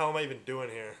like, what the hell am I even doing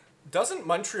here? Doesn't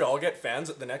Montreal get fans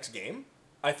at the next game?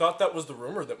 I thought that was the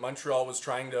rumor, that Montreal was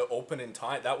trying to open in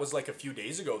time. That was like a few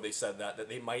days ago they said that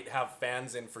they might have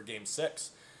fans in for Game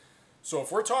 6. So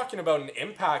if we're talking about an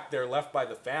impact there left by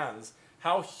the fans,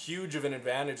 how huge of an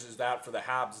advantage is that for the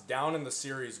Habs down in the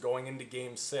series going into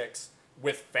Game 6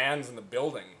 with fans in the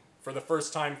building for the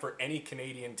first time for any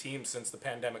Canadian team since the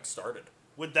pandemic started?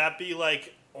 Would that be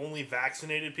like only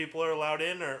vaccinated people are allowed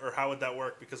in, or how would that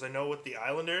work? Because I know with the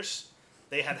Islanders,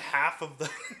 they had half of the...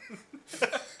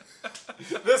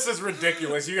 This is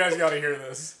ridiculous. You guys got to hear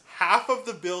this. Half of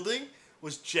the building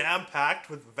was jam-packed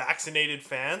with vaccinated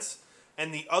fans,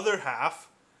 and the other half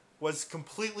was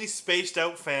completely spaced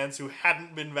out fans who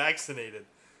hadn't been vaccinated.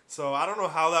 So I don't know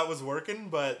how that was working,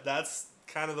 but that's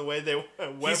kind of the way they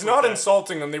went. He's not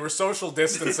insulting them. They were social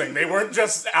distancing. They weren't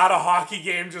just at a hockey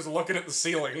game just looking at the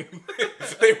ceiling.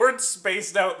 They weren't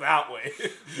spaced out that way.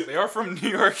 They are from New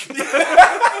York.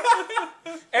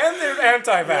 And they're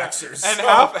anti-vaxxers. And so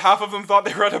half of them thought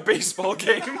they were at a baseball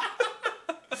game.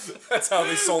 that's how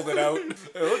they sold it out.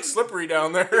 It looks slippery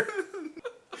down there.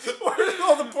 Where's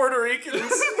all the Puerto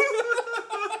Ricans?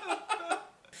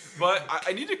 But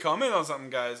I need to comment on something,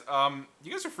 guys.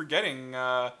 You guys are forgetting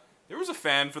there was a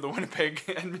fan for the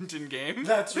Winnipeg-Edmonton game.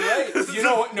 That's right. You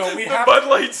know what? No, we The have Bud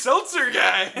Light Seltzer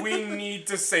guy. we need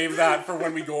to save that for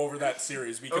when we go over that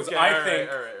series, because Okay, I all think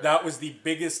right. that was the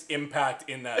biggest impact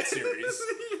in that series.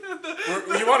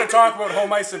 You want to talk about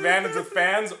home ice advantage with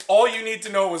fans? All you need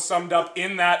to know was summed up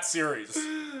in that series.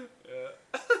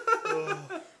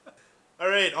 All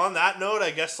right, on that note,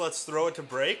 I guess let's throw it to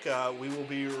break. We will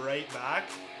be right back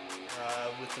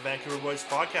with the Vancouver Boys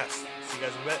podcast. See you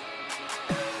guys in a bit.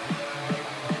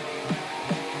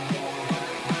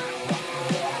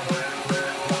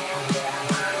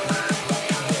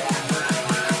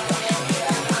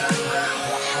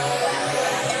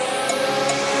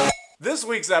 This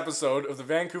week's episode of the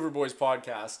Vancouver Boys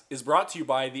podcast is brought to you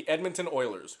by the Edmonton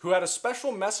Oilers, who had a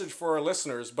special message for our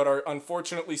listeners but are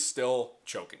unfortunately still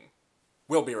choking.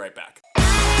 We'll be right back.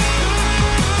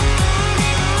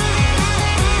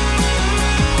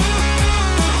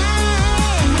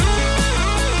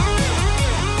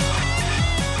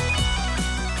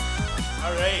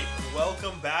 All right,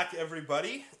 welcome back,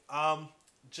 everybody.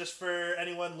 Just for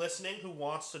anyone listening who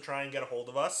wants to try and get a hold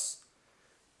of us,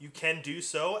 you can do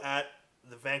so at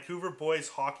the Vancouver Boys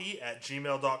Hockey at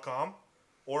gmail.com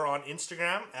or on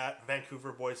Instagram at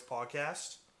Vancouver Boys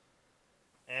Podcast.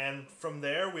 And from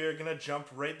there, we are going to jump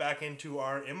right back into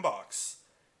our inbox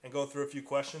and go through a few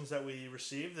questions that we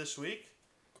received this week.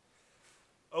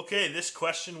 Okay, this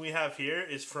question we have here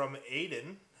is from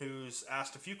Aiden, who's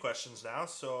asked a few questions now.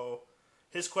 So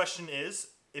his question is,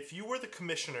 if you were the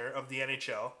commissioner of the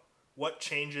NHL, what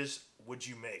changes would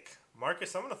you make?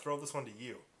 Marcus, I'm going to throw this one to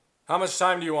you. How much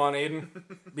time do you want, Aiden?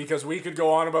 Because we could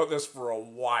go on about this for a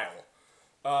while.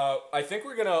 I think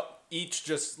we're going to each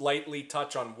just lightly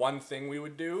touch on one thing we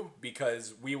would do,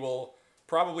 because we will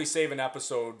probably save an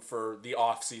episode for the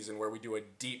off season where we do a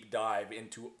deep dive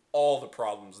into all the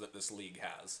problems that this league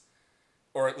has,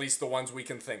 or at least the ones we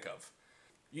can think of.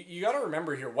 You got to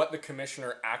remember here what the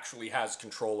commissioner actually has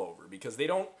control over, because they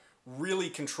don't really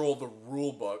control the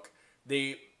rule book.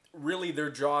 Their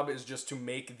job is just to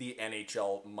make the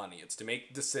NHL money. It's to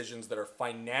make decisions that are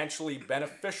financially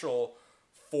beneficial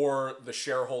for the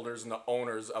shareholders and the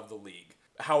owners of the league.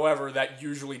 However, that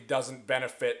usually doesn't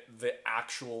benefit the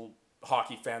actual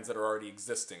hockey fans that are already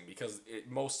existing, because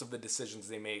most of the decisions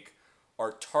they make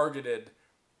are targeted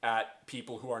at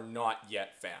people who are not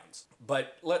yet fans.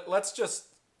 But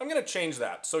I'm going to change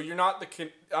that. So I'm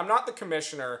not the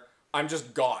commissioner, I'm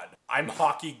just God. I'm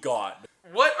hockey God.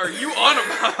 What are you on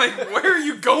about? Like, where are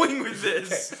you going with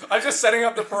this? Okay. I'm just setting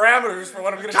up the parameters for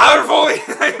what I'm going to do. Tyler Foley!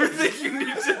 I don't think you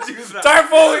need to do that. Tyler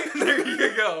Foley! There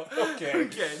you go. Okay,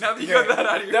 now that you got that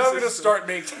out of your now I'm system. going to start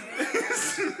making...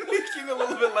 It's making a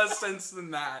little bit less sense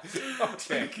than that.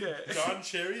 Okay. John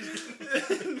Cherry's...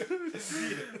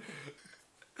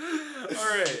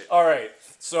 All right.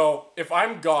 So if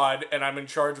I'm God and I'm in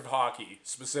charge of hockey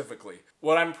specifically,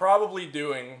 what I'm probably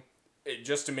doing,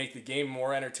 just to make the game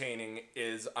more entertaining,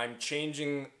 is I'm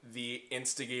changing the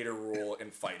instigator rule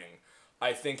in fighting.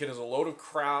 I think it is a load of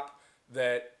crap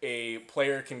that a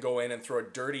player can go in and throw a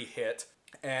dirty hit,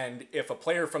 and if a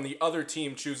player from the other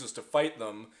team chooses to fight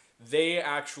them, they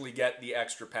actually get the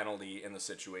extra penalty in the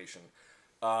situation.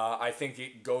 I think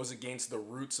it goes against the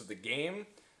roots of the game.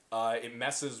 It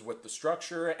messes with the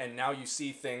structure, and now you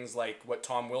see things like what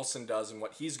Tom Wilson does and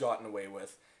what he's gotten away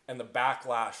with, and the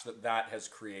backlash that has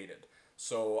created.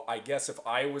 So I guess if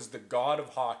I was the god of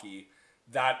hockey,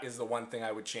 that is the one thing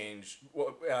I would change,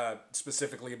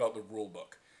 specifically about the rule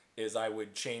book, is I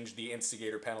would change the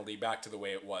instigator penalty back to the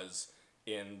way it was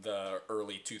in the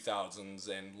early 2000s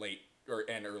and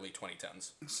early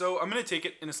 2010s. So I'm going to take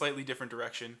it in a slightly different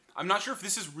direction. I'm not sure if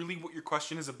this is really what your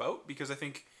question is about, because I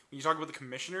think when you talk about the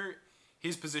commissioner,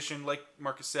 his position, like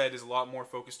Marcus said, is a lot more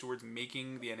focused towards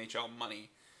making the NHL money.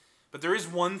 But there is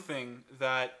one thing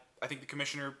that I think the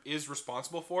commissioner is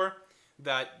responsible for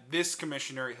that this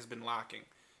commissioner has been lacking.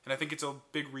 And I think it's a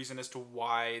big reason as to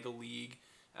why the league,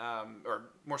 or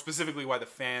more specifically why the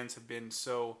fans have been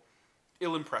so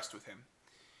ill-impressed with him.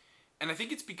 And I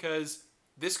think it's because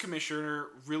this commissioner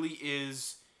really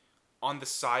is on the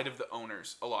side of the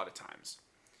owners a lot of times.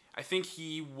 I think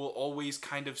he will always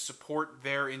kind of support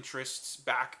their interests,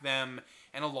 back them,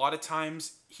 and a lot of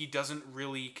times he doesn't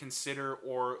really consider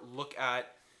or look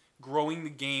at growing the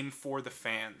game for the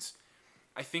fans.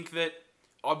 I think that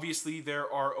obviously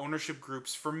there are ownership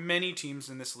groups for many teams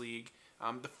in this league.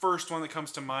 The first one that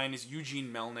comes to mind is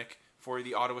Eugene Melnyk for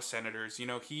the Ottawa Senators. You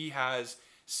know, he has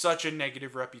such a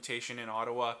negative reputation in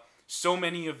Ottawa. So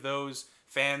many of those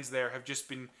fans there have just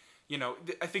been, you know,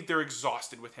 I think they're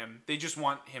exhausted with him. They just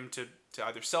want him to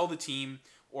either sell the team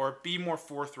or be more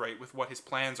forthright with what his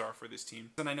plans are for this team.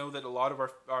 And I know that a lot of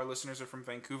our listeners are from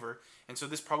Vancouver, and so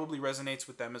this probably resonates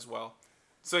with them as well.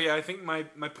 So yeah, I think my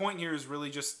point here is really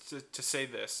just to say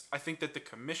this. I think that the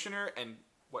commissioner, and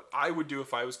what I would do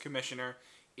if I was commissioner,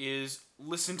 is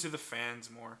listen to the fans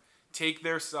more. Take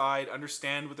their side,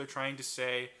 understand what they're trying to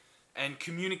say, and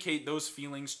communicate those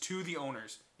feelings to the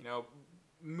owners. You know,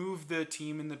 move the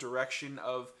team in the direction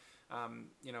of,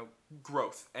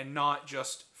 growth, and not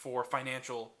just for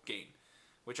financial gain,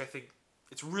 which I think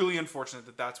it's really unfortunate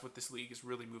that that's what this league is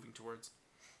really moving towards.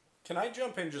 Can I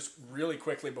jump in just really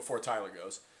quickly before Tyler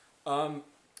goes?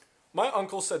 My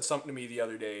uncle said something to me the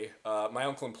other day. My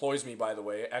uncle employs me, by the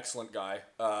way. Excellent guy.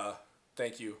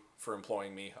 Thank you for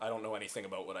employing me. I don't know anything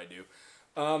about what I do.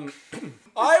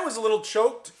 I was a little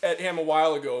choked at him a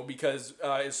while ago because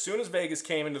as soon as Vegas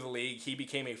came into the league, he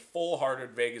became a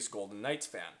full-hearted Vegas Golden Knights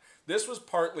fan. This was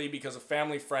partly because a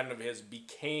family friend of his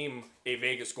became a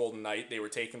Vegas Golden Knight. They were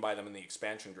taken by them in the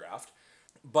expansion draft.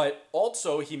 But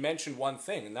also, he mentioned one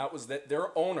thing, and that was that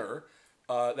their owner,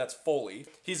 that's Foley,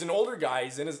 he's an older guy.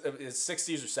 He's in his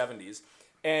 60s or 70s.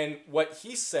 And what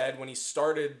he said when he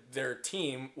started their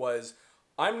team was,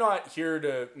 I'm not here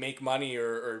to make money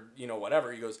or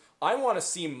whatever. He goes, I want to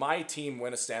see my team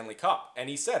win a Stanley Cup. And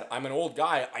he said, I'm an old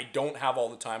guy. I don't have all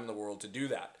the time in the world to do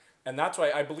that. And that's why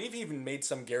I believe he even made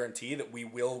some guarantee that we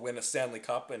will win a Stanley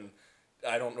Cup. And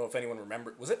I don't know if anyone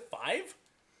remembered. Was it 5?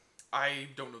 I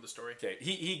don't know the story. Okay,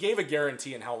 he gave a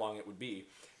guarantee in how long it would be.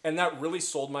 And that really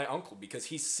sold my uncle because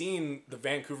he's seen the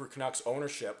Vancouver Canucks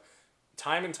ownership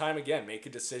time and time again make a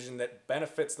decision that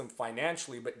benefits them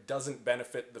financially but doesn't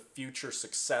benefit the future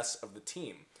success of the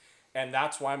team. And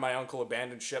that's why my uncle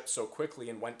abandoned ship so quickly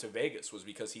and went to Vegas, was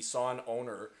because he saw an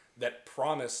owner that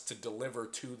promised to deliver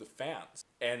to the fans.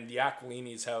 And the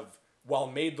Aquilinis have, while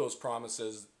made those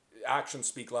promises, actions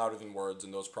speak louder than words,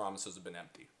 and those promises have been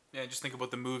empty. Yeah, just think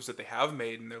about the moves that they have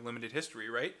made in their limited history,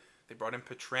 right? They brought in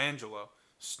Pietrangelo,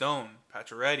 Stone,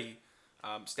 Pacioretty,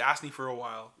 Stastny for a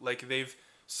while. Like, they've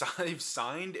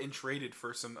signed and traded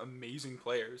for some amazing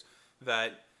players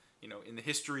that, in the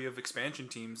history of expansion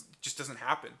teams, just doesn't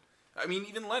happen. I mean,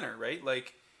 even Leonard, right?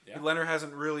 Like, Leonard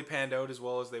hasn't really panned out as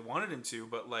well as they wanted him to,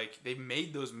 but, like, they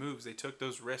made those moves. They took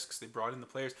those risks. They brought in the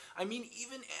players. I mean,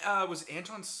 even, was it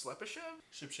Anton Slepyshev?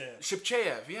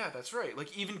 Shipchaev, yeah, that's right.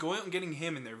 Like, even going out and getting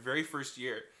him in their very first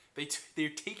year, they're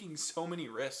taking so many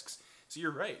risks. So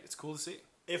you're right. It's cool to see.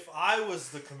 If I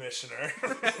was the commissioner...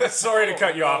 Sorry to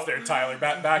cut you off there, Tyler.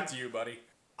 Back to you, buddy.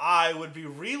 I would be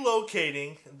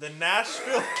relocating the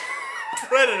Nashville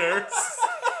Predators...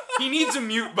 He needs a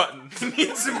mute button. He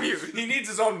needs a mute. He needs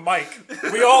his own mic.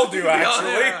 We all do,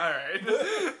 actually. All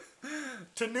right.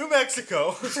 To New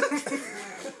Mexico.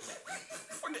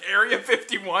 Area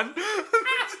 51.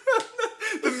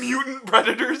 The mutant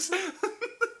predators.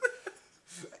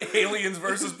 Aliens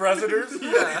versus Predators.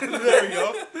 Yeah, there we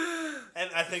go.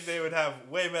 And I think they would have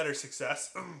way better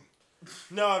success.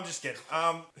 No, I'm just kidding.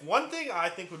 One thing I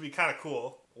think would be kind of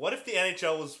cool. What if the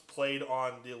NHL was played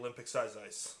on the Olympic-sized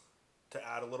ice? To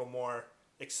add a little more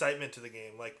excitement to the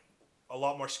game, like a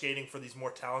lot more skating for these more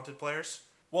talented players.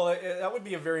 Well, that would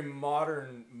be a very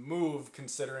modern move,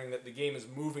 considering that the game is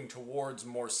moving towards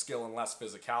more skill and less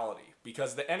physicality.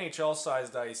 Because the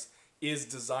NHL-sized ice is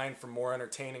designed for more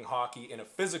entertaining hockey in a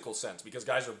physical sense, because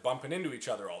guys are bumping into each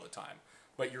other all the time.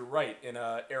 But you're right, in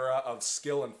an era of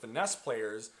skill and finesse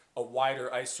players, a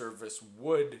wider ice surface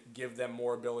would give them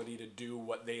more ability to do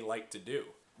what they like to do.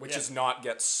 Which is not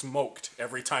get smoked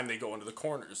every time they go into the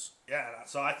corners. Yeah,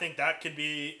 so I think that could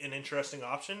be an interesting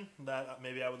option that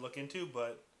maybe I would look into,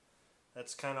 but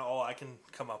that's kind of all I can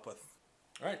come up with.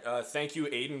 All right, thank you,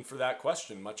 Aiden, for that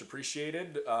question. Much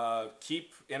appreciated.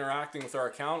 Keep interacting with our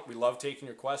account. We love taking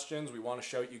your questions. We want to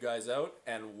shout you guys out.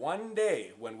 And one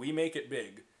day, when we make it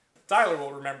big, Tyler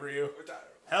will remember you.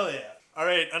 Hell yeah. All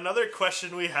right, another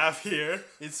question we have here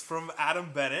is from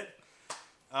Adam Bennett.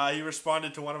 He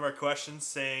responded to one of our questions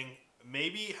saying,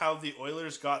 maybe how the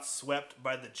Oilers got swept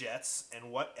by the Jets and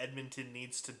what Edmonton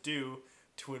needs to do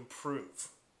to improve.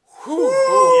 Whew.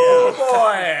 Yeah.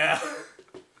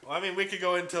 Boy. Well, I mean, we could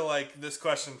go into this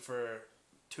question for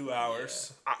 2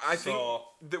 hours. Yeah. I think,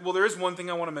 there is one thing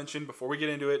I want to mention before we get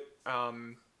into it.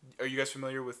 Are you guys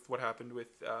familiar with what happened with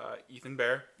Ethan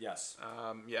Bear? Yes.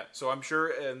 Yeah, so I'm sure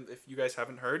if you guys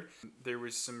haven't heard, there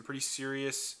was some pretty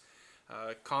serious...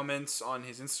 comments on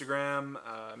his Instagram,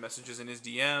 messages in his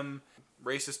DM,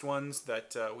 racist ones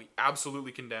that we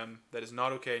absolutely condemn. That is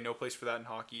not okay. No place for that in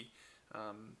hockey.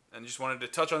 And just wanted to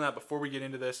touch on that before we get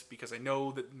into this because I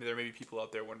know that there may be people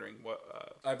out there wondering what.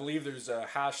 I believe there's a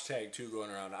hashtag too going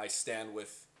around. I stand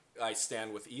with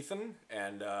Ethan,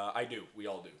 and I do. We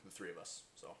all do. The three of us.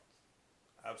 So,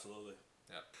 absolutely.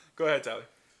 Yeah. Go ahead, Tyler.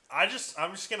 I'm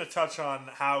just gonna touch on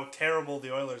how terrible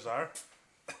the Oilers are.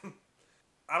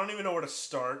 I don't even know where to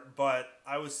start, but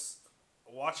I was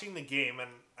watching the game and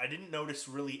I didn't notice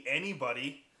really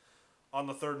anybody on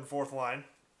the third and fourth line.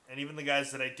 And even the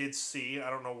guys that I did see, I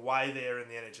don't know why they are in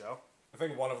the NHL. I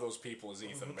think one of those people is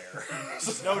Ethan Bear.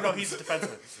 No, he's a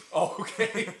defenseman. Oh,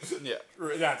 okay.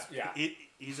 Yeah.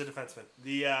 He's a defenseman.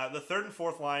 The third and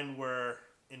fourth line were,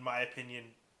 in my opinion,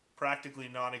 practically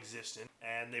non-existent.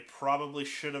 And they probably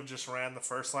should have just ran the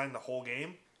first line the whole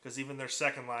game. Because even their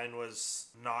second line was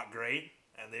not great.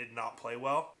 And they did not play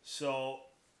well. So,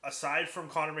 aside from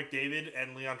Connor McDavid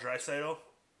and Leon Draisaitl,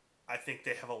 I think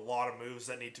they have a lot of moves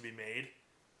that need to be made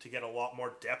to get a lot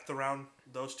more depth around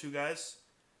those two guys.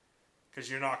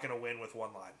 Because you're not going to win with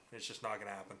one line. It's just not going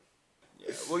to happen.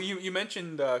 Yeah. Well, you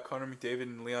mentioned Connor McDavid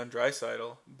and Leon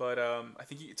Draisaitl, but I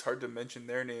think it's hard to mention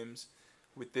their names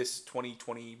with this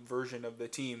 2020 version of the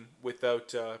team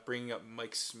without bringing up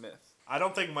Mike Smith. I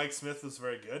don't think Mike Smith is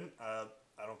very good.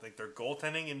 I don't think their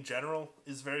goaltending in general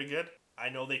is very good. I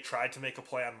know they tried to make a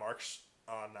play on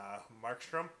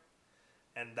Markstrom,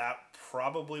 and that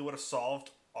probably would have solved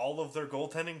all of their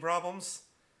goaltending problems.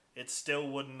 It still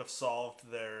wouldn't have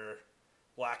solved their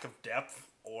lack of depth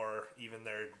or even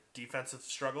their defensive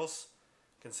struggles,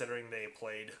 considering they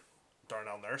played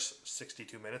Darnell Nurse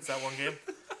 62 minutes that one game.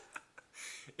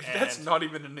 That's not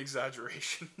even an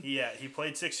exaggeration. Yeah, he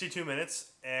played 62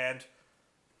 minutes, and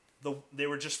they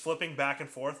were just flipping back and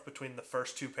forth between the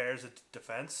first two pairs of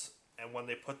defense, and when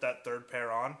they put that third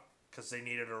pair on, because they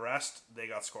needed a rest, they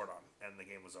got scored on, and the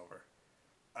game was over.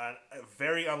 A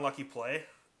very unlucky play.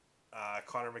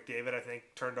 Connor McDavid, I think,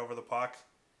 turned over the puck,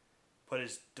 put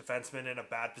his defenseman in a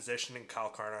bad position, and Kyle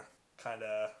Karna kind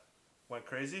of went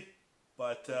crazy.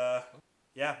 But,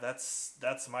 yeah,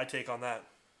 that's my take on that.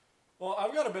 Well,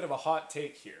 I've got a bit of a hot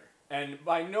take here. And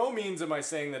by no means am I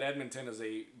saying that Edmonton is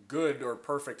a good or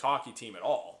perfect hockey team at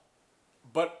all.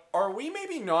 But are we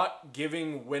maybe not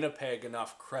giving Winnipeg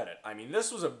enough credit? I mean,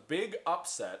 this was a big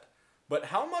upset, but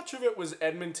how much of it was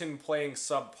Edmonton playing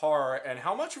subpar, and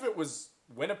how much of it was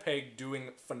Winnipeg doing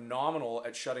phenomenal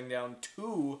at shutting down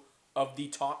two of the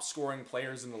top scoring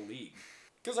players in the league?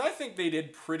 Because I think they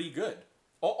did pretty good.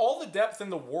 All the depth in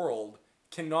the world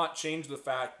cannot change the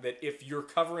fact that if you're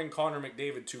covering Connor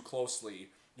McDavid too closely,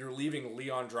 you're leaving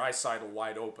Leon Draisaitl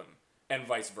wide open, and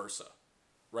vice versa,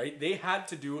 right? They had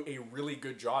to do a really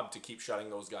good job to keep shutting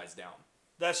those guys down.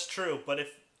 That's true, but if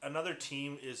another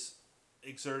team is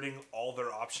exerting all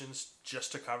their options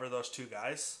just to cover those two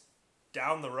guys,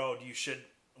 down the road you should,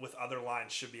 with other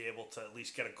lines, should be able to at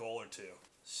least get a goal or two.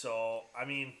 So, I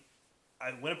mean,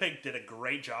 Winnipeg did a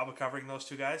great job of covering those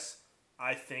two guys.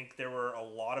 I think there were a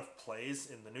lot of plays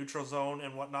in the neutral zone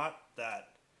and whatnot that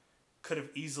could have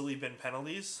easily been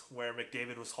penalties where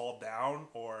McDavid was hauled down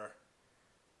or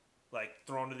like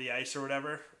thrown to the ice or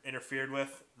whatever, interfered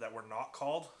with, that were not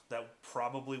called, that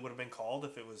probably would have been called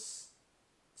if it was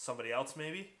somebody else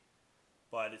maybe.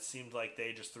 But it seemed like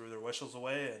they just threw their whistles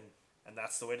away, and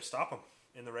that's the way to stop them.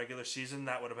 In the regular season,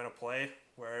 that would have been a play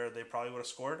where they probably would have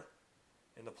scored.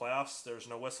 In the playoffs, there was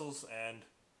no whistles, and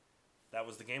that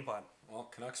was the game plan.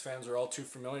 Well, Canucks fans are all too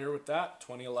familiar with that.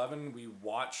 2011, we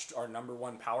watched our number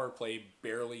one power play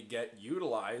barely get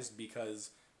utilized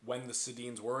because when the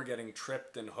Sedins were getting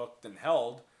tripped and hooked and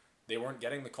held, they weren't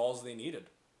getting the calls they needed.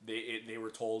 They were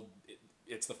told,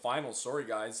 it's the finals, sorry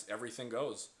guys, everything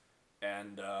goes.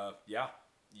 And yeah,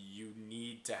 you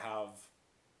need to have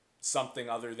something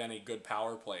other than a good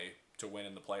power play to win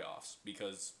in the playoffs,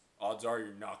 because odds are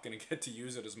you're not going to get to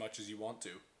use it as much as you want to.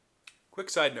 Quick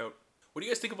side note. What do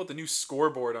you guys think about the new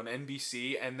scoreboard on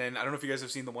NBC? And then, I don't know if you guys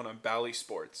have seen the one on Bally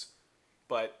Sports.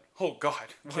 But, oh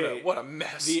God, what a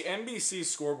mess. The NBC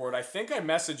scoreboard, I think I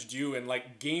messaged you in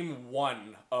like game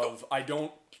one of, I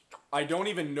don't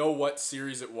even know what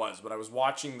series it was, but I was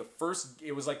watching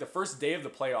it was like the first day of the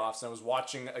playoffs, and I was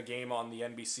watching a game on the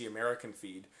NBC American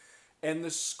feed. And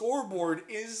the scoreboard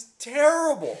is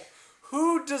terrible.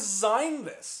 Who designed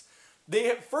this?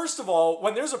 First of all,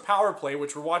 when there's a power play,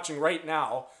 which we're watching right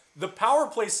now, the power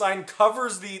play sign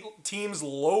covers the team's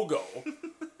logo.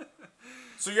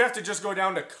 So you have to just go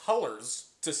down to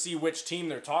colors to see which team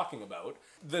they're talking about.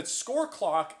 The score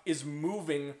clock is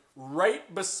moving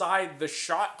right beside the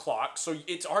shot clock, so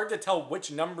it's hard to tell which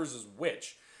numbers is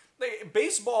which.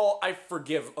 Baseball, I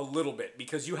forgive a little bit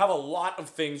because you have a lot of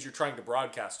things you're trying to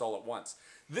broadcast all at once.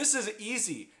 This is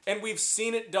easy, and we've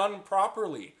seen it done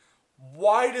properly.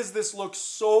 Why does this look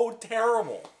so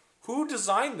terrible? Who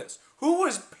designed this? Who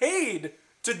was paid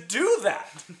to do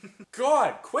that?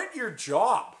 God, quit your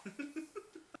job.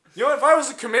 You know, if I was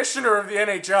the commissioner of the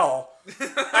NHL,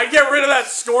 I'd get rid of that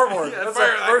scoreboard. That's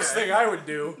the first thing I would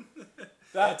do.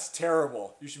 That's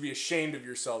terrible. You should be ashamed of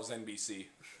yourselves, NBC.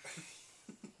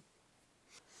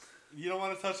 You don't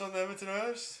want to touch on the Edmonton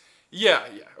Oilers? Yeah,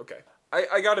 okay.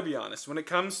 I gotta be honest. When it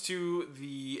comes to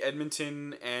the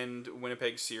Edmonton and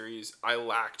Winnipeg series, I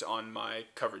lacked on my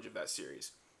coverage of that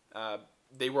series.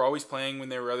 They were always playing when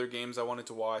there were other games I wanted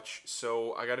to watch,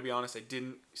 so I gotta be honest, I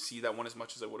didn't see that one as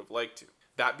much as I would have liked to.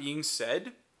 That being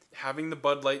said, having the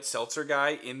Bud Light Seltzer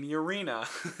guy in the arena,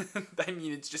 I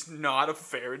mean, it's just not a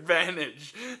fair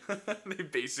advantage. They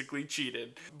basically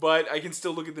cheated. But I can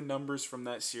still look at the numbers from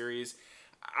that series.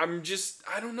 I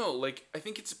don't know, like, I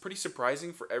think it's pretty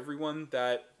surprising for everyone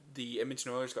that the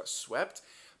Edmonton Oilers got swept,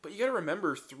 but you gotta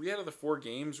remember, 3 out of the 4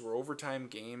 games were overtime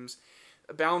games.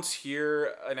 A bounce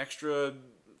here, an extra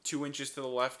 2 inches to the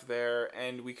left there,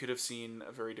 and we could have seen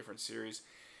a very different series.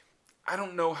 I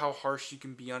don't know how harsh you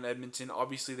can be on Edmonton.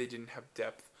 Obviously, they didn't have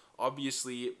depth.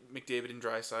 Obviously, McDavid and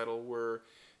Draisaitl were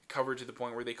covered to the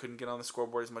point where they couldn't get on the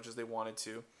scoreboard as much as they wanted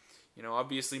to. You know,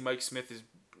 obviously, Mike Smith is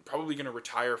probably going to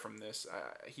retire from this.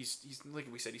 He's like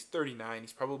we said, he's 39.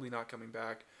 He's probably not coming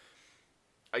back.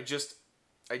 I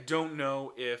don't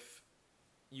know if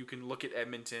you can look at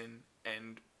Edmonton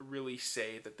and really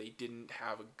say that they didn't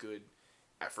have a good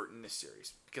effort in this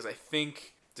series. Because I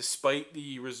think, despite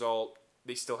the result,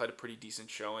 they still had a pretty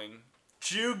decent showing.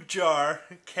 Jugjar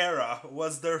Kara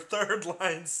was their third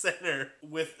line center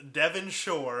with Devin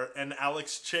Shore and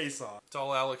Alex Chason. It's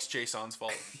all Alex Jason's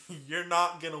fault. You're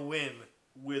not gonna win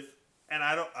with, and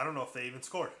I don't know if they even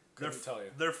scored. Couldn't tell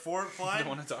you. Their fourth I line don't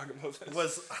want to talk about this.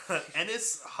 was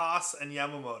Ennis, Haas, and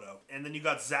Yamamoto, and then you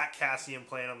got Zach Cassian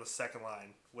playing on the second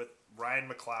line with Ryan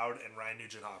McLeod and Ryan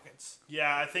Nugent-Hopkins.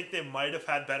 Yeah, I think they might have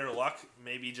had better luck,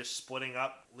 maybe just splitting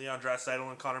up Leon Draisaitl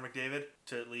and Connor McDavid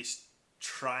to at least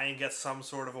try and get some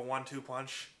sort of a 1-2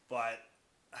 punch, but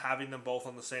having them both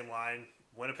on the same line,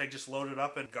 Winnipeg just loaded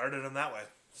up and guarded them that way.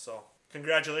 So,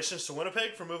 congratulations to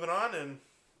Winnipeg for moving on, and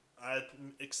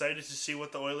I'm excited to see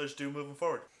what the Oilers do moving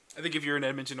forward. I think if you're an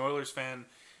Edmonton Oilers fan,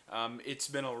 it's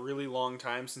been a really long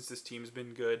time since this team's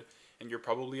been good, and you're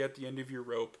probably at the end of your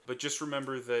rope. But just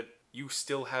remember that you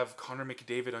still have Connor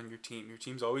McDavid on your team. Your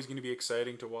team's always going to be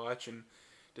exciting to watch, and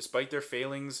despite their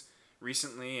failings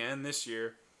recently and this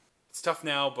year, it's tough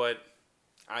now, but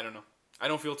I don't know. I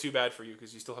don't feel too bad for you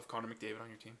because you still have Connor McDavid on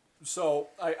your team. So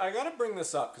I got to bring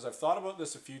this up because I've thought about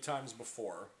this a few times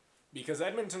before. Because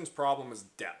Edmonton's problem is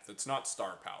depth. It's not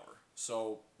star power.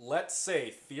 So let's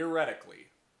say, theoretically,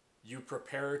 you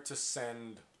prepare to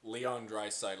send Leon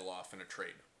Draisaitl off in a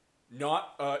trade.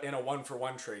 Not in a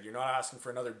one-for-one trade. You're not asking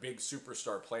for another big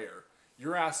superstar player.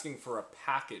 You're asking for a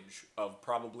package of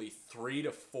probably 3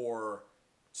 to 4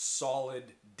 solid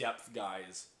depth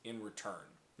guys in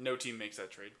return. No team makes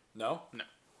that trade. No? No.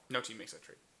 No team makes that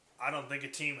trade. I don't think a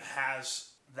team has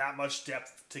that much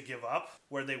depth to give up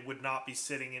where they would not be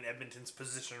sitting in Edmonton's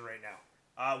position right now.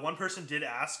 One person did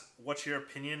ask, what's your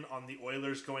opinion on the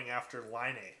Oilers going after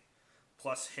Laine?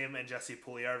 Plus him and Jesse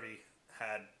Puljujarvi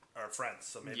are friends,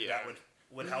 so maybe that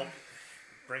would help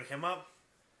bring him up.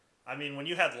 I mean, when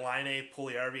you had Laine,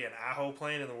 Puljujarvi, and Aho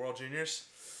playing in the World Juniors,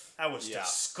 that was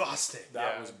disgusting.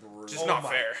 That was brutal. Just not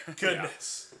fair.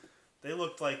 Goodness. They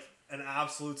looked like an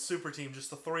absolute super team, just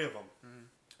the three of them.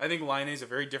 I think Laine is a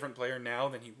very different player now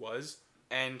than he was.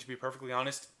 And to be perfectly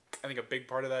honest, I think a big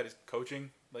part of that is coaching.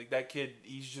 Like, that kid,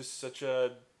 he's just such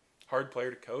a hard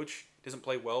player to coach. Doesn't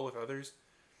play well with others.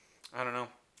 I don't know.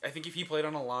 I think if he played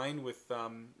on a line with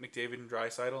McDavid and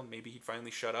Draisaitl, maybe he'd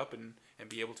finally shut up and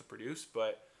be able to produce.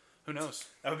 But who knows?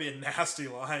 That would be a nasty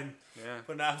line. Yeah.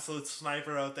 Put an absolute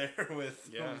sniper out there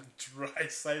with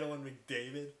Draisaitl and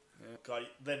McDavid. Yeah. God,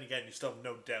 then again, you still have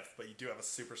no depth, but you do have a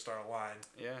superstar line.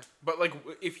 Yeah. But, like,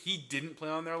 if he didn't play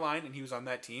on their line and he was on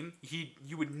that team,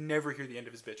 you would never hear the end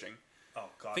of his bitching. Oh,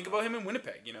 God. Think about him in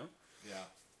Winnipeg, you know? Yeah.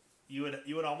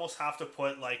 You would almost have to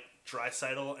put, like,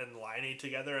 Draisaitl and Laine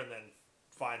together and then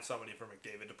find somebody for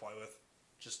McDavid to play with,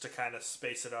 just to kind of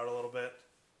space it out a little bit.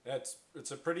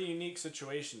 It's a pretty unique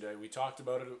situation. We talked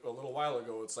about it a little while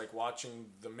ago. It's like watching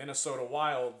the Minnesota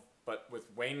Wild, but with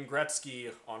Wayne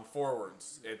Gretzky on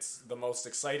forwards. It's the most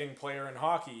exciting player in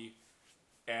hockey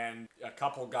and a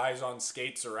couple guys on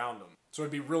skates around him. So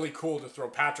it'd be really cool to throw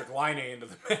Patrick Laine into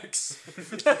the mix.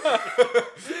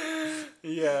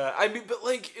 Yeah, I mean, but,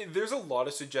 like, there's a lot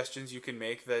of suggestions you can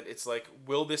make that it's like,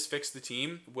 will this fix the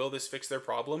team? Will this fix their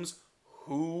problems?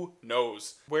 Who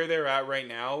knows? Where they're at right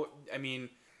now, I mean,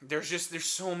 there's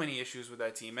so many issues with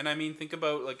that team. And I mean, think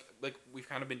about, like we've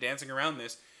kind of been dancing around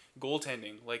this,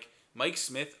 goaltending. Like, Mike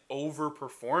Smith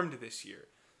overperformed this year.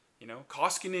 You know,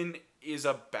 Koskinen is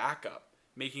a backup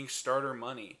making starter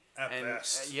money. At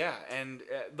best. Yeah, and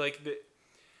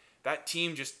that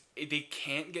team just, they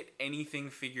can't get anything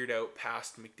figured out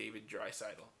past McDavid,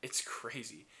 Draisaitl. It's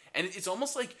crazy. And it's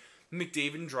almost like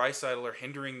McDavid and Draisaitl are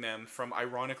hindering them from,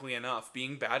 ironically enough,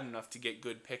 being bad enough to get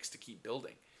good picks to keep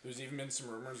building. There's even been some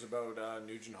rumors about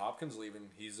Nugent-Hopkins leaving.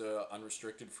 He's an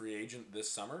unrestricted free agent this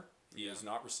summer. He has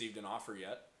not received an offer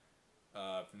yet.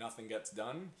 If nothing gets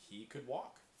done, he could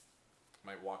walk.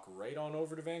 Might walk right on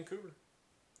over to Vancouver.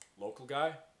 Local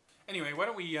guy. Anyway, why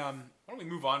don't we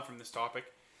move on from this topic?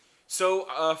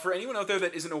 So, for anyone out there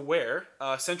that isn't aware,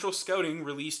 Central Scouting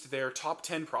released their top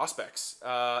 10 prospects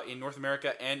in North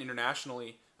America and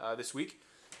internationally this week.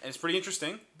 And it's pretty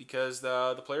interesting because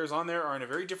the players on there are in a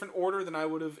very different order than I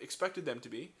would have expected them to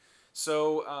be.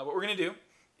 So, what we're going to do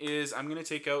is I'm going to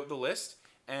take out the list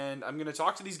and I'm going to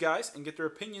talk to these guys and get their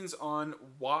opinions on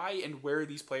why and where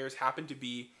these players happen to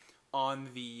be on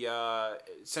the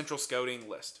Central Scouting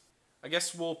list. I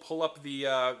guess we'll pull up the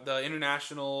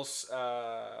international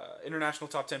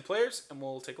top 10 players and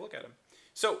we'll take a look at them.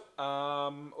 So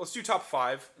let's do top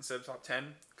 5 instead of top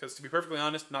 10 because, to be perfectly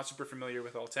honest, not super familiar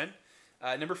with all 10.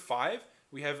 Number 5,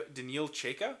 we have Daniil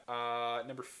Chayka.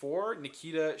 Number 4,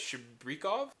 Nikita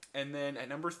Shabrikov. And then at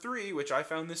number 3, which I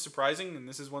found this surprising, and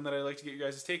this is one that I'd like to get your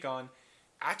guys' take on,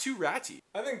 Aatu Räty.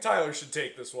 I think Tyler should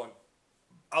take this one.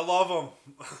 I love him.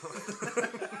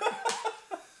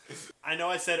 I know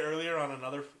I said earlier on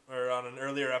an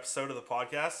earlier episode of the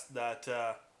podcast that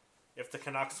if the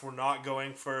Canucks were not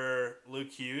going for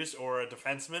Luke Hughes or a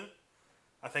defenseman,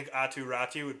 I think Atu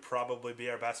Ratu would probably be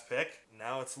our best pick.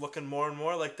 Now it's looking more and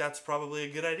more like that's probably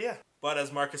a good idea. But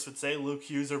as Marcus would say, Luke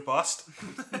Hughes or bust.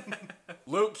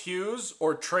 Luke Hughes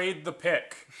or trade the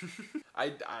pick.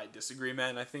 I disagree,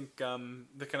 man. I think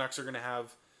the Canucks are going to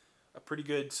have a pretty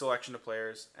good selection of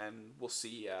players, and we'll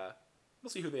see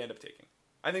who they end up taking.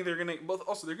 I think they're going to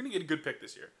they're going to get a good pick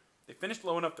this year. They finished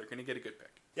low enough, they're going to get a good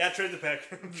pick. Yeah, trade the pick.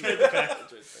 Trade the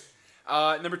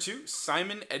pick. Number 2,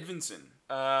 Simon Edvinsson.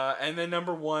 And then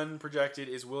number 1 projected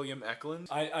is William Eklund.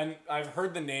 I've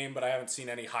heard the name, but I haven't seen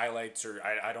any highlights, or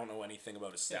I don't know anything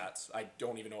about his stats. I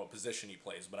don't even know what position he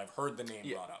plays, but I've heard the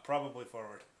name brought up. Probably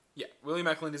forward. Yeah, William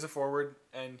Eklund is a forward,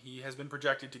 and he has been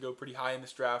projected to go pretty high in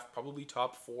this draft, probably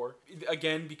top 4.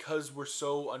 Again, because we're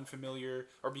so unfamiliar,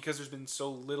 or because there's been so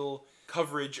little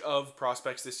coverage of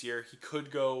prospects this year, he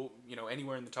could go,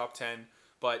 anywhere in the top 10.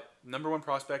 But number 1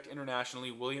 prospect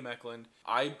internationally, William Eklund.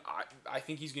 I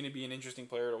think he's going to be an interesting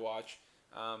player to watch,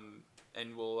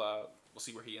 and we'll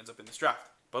see where he ends up in this draft.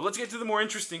 But let's get to the more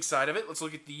interesting side of it. Let's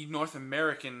look at the North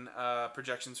American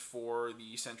projections for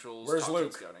the Central's Where's top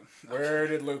Luke? 10 scouting. Where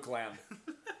did Luke land?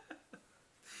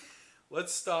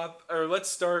 Let's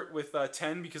start with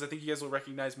 10 because I think you guys will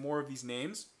recognize more of these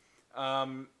names,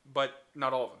 but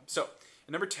not all of them. So,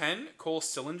 at number 10, Cole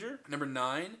Sillinger. Number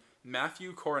 9,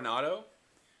 Matthew Coronado.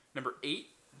 Number 8,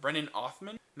 Brennan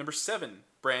Othman. Number 7,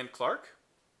 Brand Clark.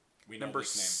 We know Number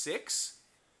this name. 6,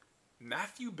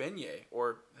 Matthew Beignet,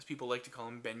 or as people like to call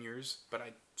him, Beigneurs, but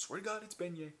I swear to God it's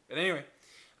Beignet. But anyway,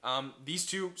 these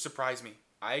two surprised me.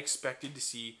 I expected to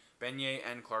see Beignet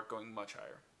and Clark going much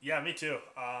higher. Yeah, me too.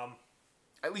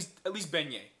 At least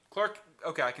Beignet. Clark,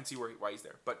 okay, I can see why he's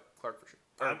there, but Clark for sure.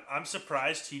 I'm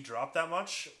surprised he dropped that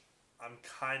much. I'm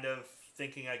kind of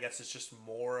thinking, I guess it's just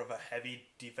more of a heavy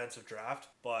defensive draft,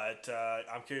 but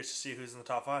I'm curious to see who's in the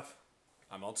top 5.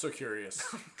 I'm also curious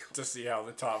to see how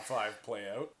the top 5 play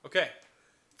out. Okay.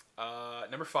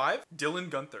 Number 5, Dylan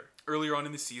Gunther. Earlier on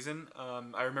in the season,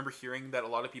 I remember hearing that a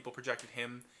lot of people projected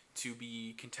him to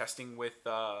be contesting with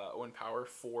Owen Power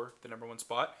for the number 1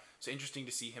 spot. So interesting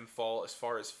to see him fall as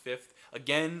far as 5th.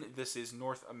 Again, this is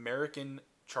North American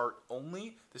chart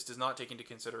only. This does not take into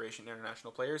consideration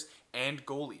international players and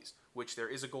goalies, which there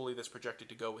is a goalie that's projected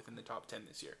to go within the top 10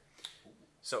 this year.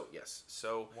 So, yes.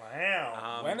 So,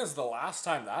 wow. When is the last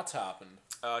time that's happened?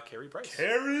 Carey Price.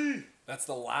 Carey! That's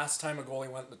the last time a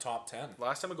goalie went in the top 10.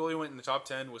 Last time a goalie went in the top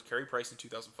 10 was Carey Price in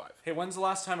 2005. Hey, when's the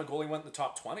last time a goalie went in the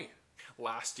top 20?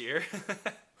 Last year.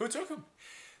 Who took him?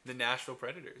 The Nashville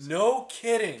Predators. No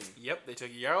kidding. Yep, they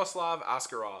took Yaroslav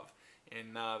Askarov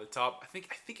in the top. I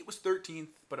think it was 13th,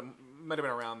 but it might have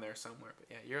been around there somewhere. But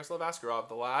yeah, Yaroslav Askarov,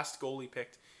 the last goalie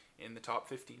picked in the top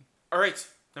 15. All right,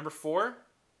 number 4.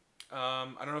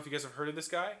 I don't know if you guys have heard of this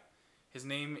guy. His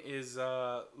name is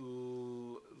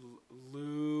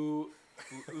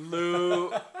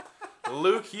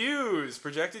Luke Hughes,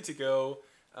 projected to go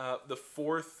the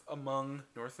 4th among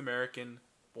North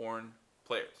American-born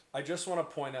players. I just want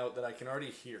to point out that I can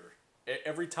already hear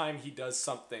every time he does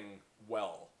something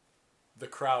well, the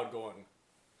crowd going,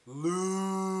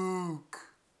 Luke.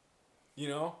 You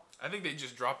know? I think they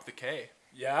just dropped the K.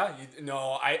 Yeah?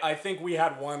 I think we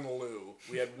had one Lou.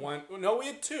 We had one. No, we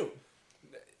had 2.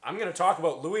 I'm going to talk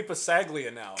about Louis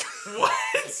Pasaglia now. What?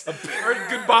 All right,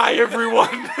 goodbye,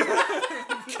 everyone.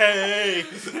 K.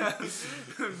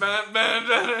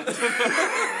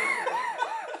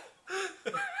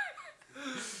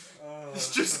 It's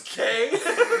just K.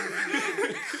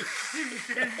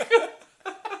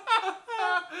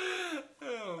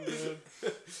 Oh, man.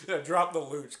 Yeah, drop the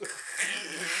Luch.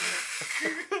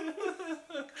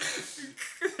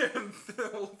 The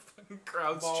whole fucking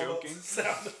crowd's choking.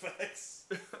 Sound effects.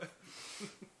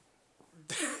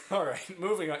 All right,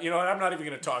 moving on. You know what? I'm not even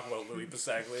going to talk about Louis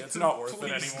Pasaglia. It's not worth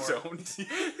it anymore. Don't.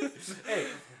 Hey,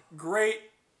 great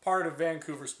part of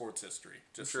Vancouver sports history.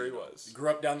 Just Sure so he you know. was. Grew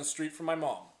up down the street from my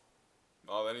mom.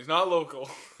 Oh, then he's not local.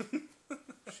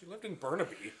 She lived in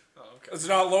Burnaby. Oh, okay. It's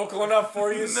not local enough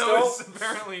for you No, still? it's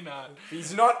apparently not.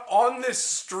 He's not on this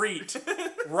street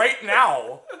right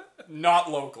now. Not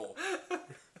local.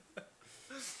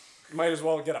 You might as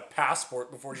well get a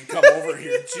passport before you come over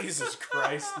here. Jesus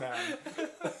Christ, man.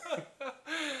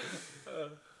 Yeah,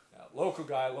 local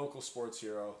guy, local sports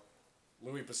hero.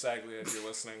 Louis Pasaglia, if you're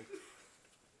listening.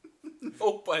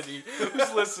 Nobody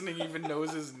who's listening even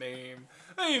knows his name.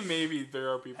 I mean, maybe there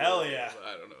are people. Hell that know, yeah. but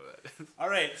I don't know that. All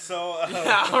right, so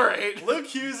Yeah, all right. Luke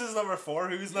Hughes is number 4.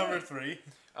 Who's number 3?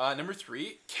 Number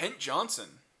 3, Kent Johnson.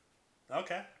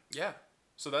 Okay. Yeah.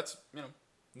 So that's,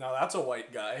 Now that's a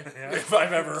white guy, Yeah. if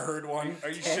I've ever heard one. Are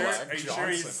you Cam sure? Are you sure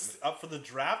Johnson. he's up for the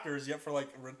draft or is he up for like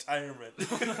retirement?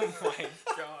 Oh my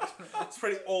god. It's a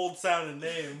pretty old sounding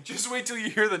name. Just wait till you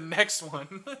hear the next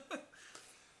one.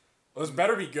 Well, this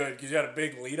better be good because you had a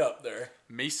big lead up there.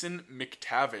 Mason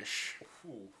McTavish.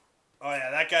 Ooh. Oh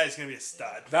yeah, that guy's gonna be a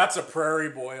stud. That's a prairie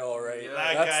boy, all right. Yeah.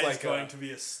 That That's guy's like going to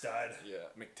be a stud. Yeah.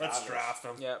 Let's draft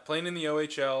him. Yeah, playing in the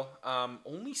OHL.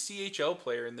 Only CHL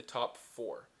player in the top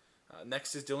 4.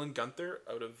 Next is Dylan Gunther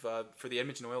out of for the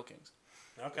Edmonton Oil Kings.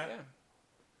 Okay.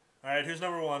 Yeah. All right, who's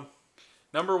number 1?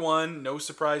 Number 1, no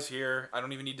surprise here. I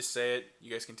don't even need to say it. You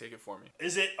guys can take it for me.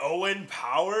 Is it Owen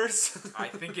Powers? I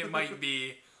think it might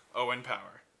be Owen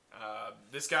Power.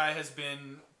 This guy has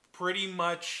been pretty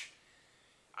much,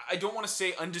 I don't want to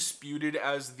say undisputed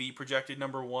as the projected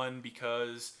number 1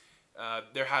 because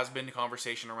there has been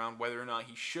conversation around whether or not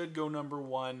he should go number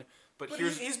 1. But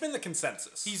he's been the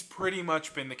consensus. he's pretty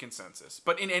much been the consensus.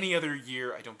 But in any other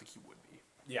year, I don't think he would be.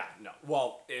 Yeah, no.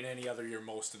 Well, in any other year,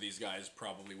 most of these guys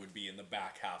probably would be in the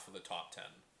back half of the top 10.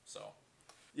 So,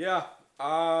 yeah,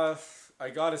 I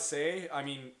gotta say, I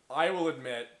mean, I will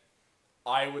admit,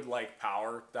 I would like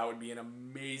Power. That would be an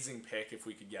amazing pick if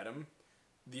we could get him.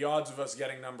 The odds of us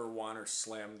getting number 1 are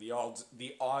slim. The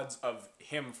odds of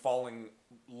him falling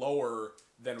lower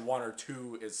than 1 or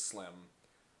 2 is slim.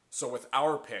 So with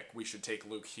our pick, we should take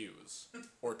Luke Hughes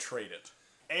or trade it.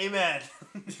 Amen.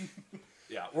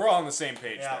 Yeah, we're all on the same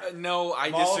page Yeah. there. No, I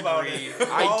all about disagree. it.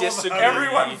 I All disagree. about it.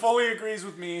 Everyone fully agrees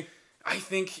with me. I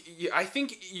think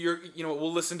you're. You know,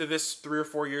 we'll listen to this 3 or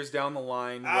 4 years down the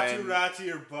line Atu when.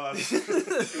 Rati or bust.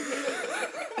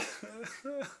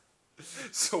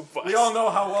 So bust. We all know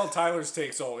how well Tyler's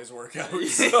takes always work out,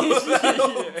 so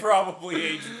that'll probably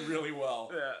age really well.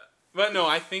 Yeah. But no,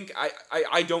 I think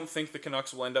I don't think the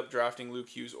Canucks will end up drafting Luke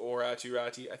Hughes or Atu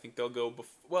Rati. I think they'll go.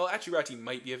 Well, Atu Rati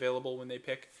might be available when they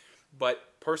pick,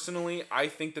 but personally, I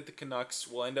think that the Canucks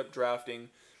will end up drafting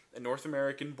a North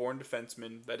American-born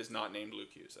defenseman that is not named Luke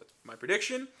Hughes. That's my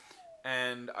prediction,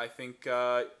 and I think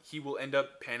he will end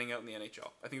up panning out in the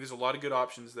NHL. I think there's a lot of good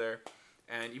options there,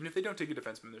 and even if they don't take a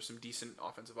defenseman, there's some decent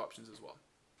offensive options as well.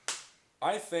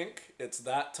 I think it's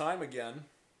that time again.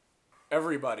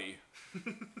 Everybody,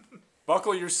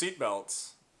 buckle your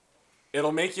seatbelts.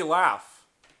 It'll make you laugh.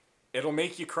 It'll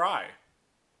make you cry.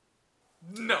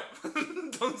 No,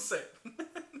 don't say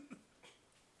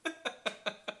it.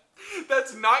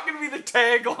 That's not going to be the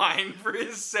tagline for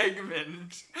his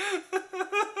segment.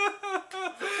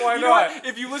 Why You know not? what?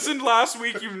 If you listened last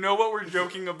week, you know what we're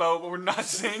joking about, but we're not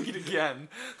saying it again.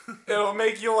 It'll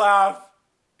make you laugh.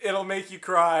 It'll make you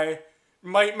cry.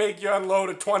 Might make you unload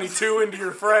a 22 into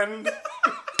your friend.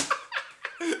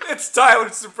 It's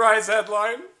Tyler's surprise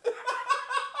headline.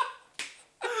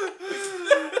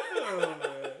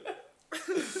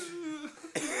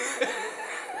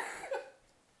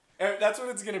 And that's what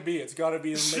it's gonna be. It's gotta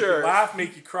be make Sure. you laugh,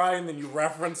 make you cry, and then you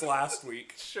reference last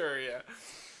week. Sure, yeah.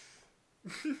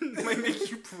 Might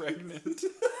make you pregnant.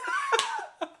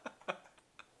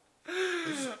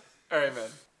 All right, man.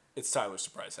 It's Tyler's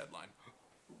surprise headline.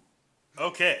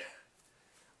 Okay.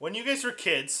 When you guys were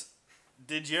kids,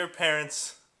 did your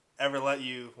parents ever let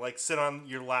you like sit on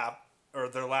your lap or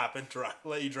their lap and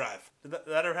let you drive? Did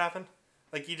that ever happen?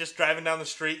 Like you just driving down the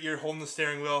street, you're holding the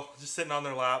steering wheel, just sitting on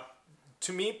their lap.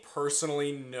 To me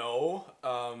personally, no.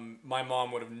 My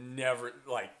mom would have never,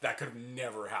 that could have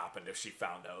never happened if she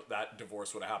found out. That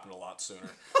divorce would have happened a lot sooner.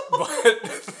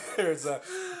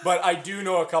 But I do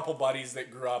know a couple buddies that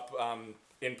grew up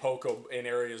in Poco in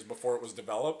areas before it was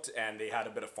developed, and they had a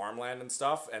bit of farmland and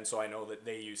stuff, and so I know that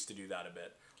they used to do that a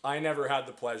bit. I never had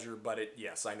the pleasure, but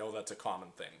yes, I know that's a common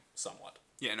thing, somewhat.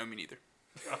 Yeah, no, me neither.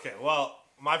 Okay, well,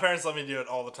 my parents let me do it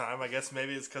all the time. I guess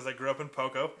maybe it's because I grew up in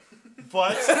Poco.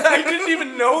 But I didn't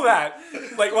even know that.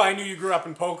 I knew you grew up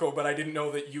in Poco, but I didn't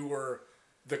know that you were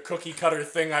the cookie cutter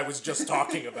thing I was just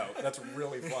talking about. That's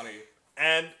really funny.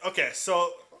 And, okay,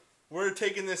 so we're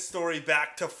taking this story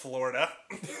back to Florida.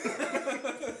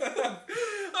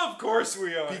 Of course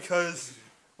we are. Because,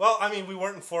 well, I mean, we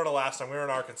weren't in Florida last time. We were in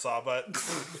Arkansas, but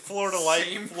Florida Light,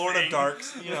 Same Florida thing.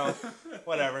 Darks,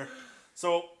 whatever.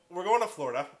 So we're going to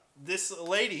Florida. This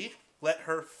lady let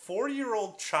her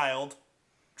 4-year-old child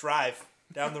drive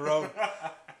down the road.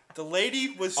 The lady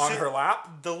was On her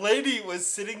lap? The lady was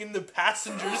sitting in the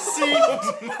passenger seat.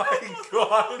 Oh my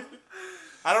god.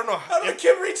 I don't know. How did the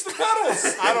kid reach the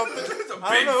pedals? I don't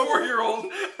Big know. 4-year-old.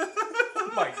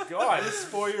 Oh my god. This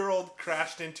 4-year-old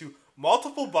crashed into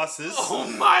multiple buses. Oh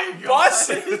my god.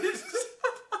 Buses?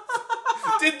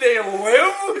 Did they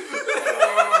live?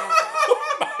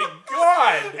 Oh my god.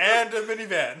 God! and a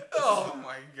minivan. Oh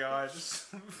my god.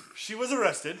 She was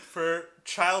arrested for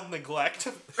child neglect,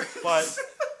 but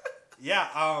yeah,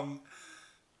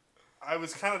 I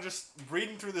was kind of just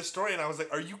reading through this story and I was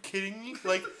like, are you kidding me?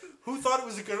 Like, who thought it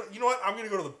was a good... You know what? I'm going to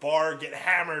go to the bar, get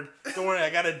hammered. Don't worry, I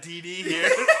got a DD here.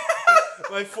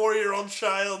 My 4-year-old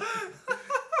child.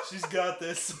 She's got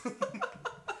this.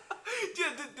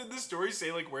 Did the story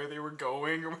say like where they were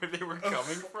going or where they were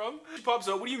coming from? She pops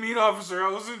out, what do you mean, officer?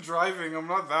 I wasn't driving. I'm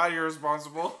not that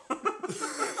irresponsible.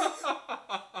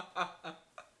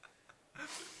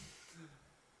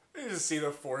 You just see the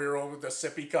 4-year-old with the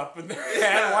sippy cup in their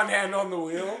hand, one hand on the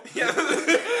wheel. Yeah.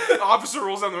 Officer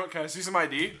rolls down the road. Can I see some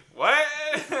ID? What?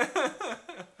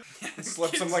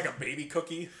 Slips him like a baby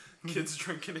cookie. Kids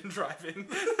drinking and driving.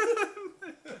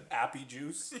 Appy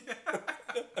juice.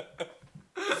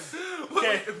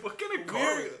 Okay, what kind of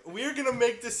car? we're going to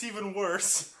make this even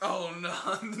worse. Oh no.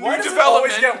 Why does it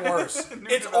always get worse?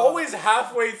 It's always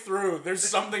halfway through. There's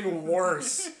something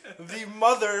worse. The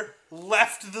mother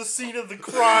left the scene of the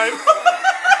crime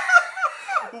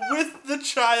with the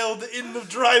child in the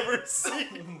driver's seat.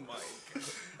 Oh my god.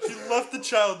 She left the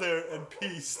child there and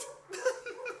pieced.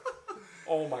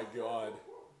 Oh my god.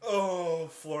 Oh,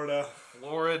 Florida.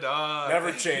 Florida.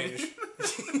 Never change.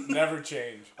 Never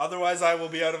change. Otherwise, I will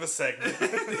be out of a segment.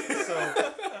 So,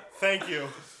 thank you.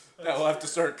 Yeah, we'll have to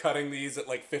start cutting these at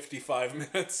like 55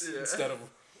 minutes instead of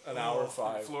an hour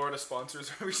 5. Florida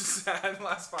sponsors we just had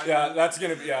last 5 Yeah, minutes. that's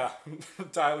gonna be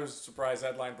Tyler's surprise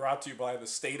headline brought to you by the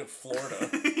state of Florida.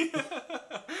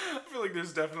 I feel like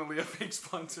there's definitely a fake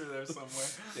sponsor there somewhere.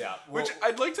 Yeah, Which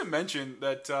I'd like to mention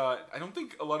that I don't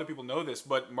think a lot of people know this,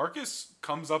 but Marcus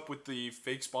comes up with the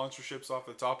fake sponsorships off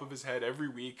the top of his head every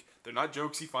week. They're not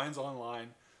jokes he finds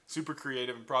online. Super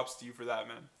creative, and props to you for that,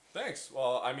 man. Thanks.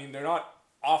 Well, I mean, they're not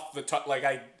off the top. Like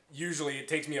usually it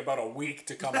takes me about a week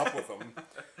to come up with them.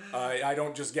 I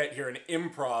don't just get here and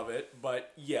improv it,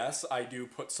 but yes, I do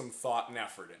put some thought and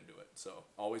effort into it. So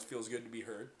always feels good to be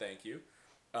heard. Thank you.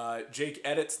 Jake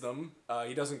edits them.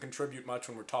 He doesn't contribute much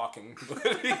when we're talking.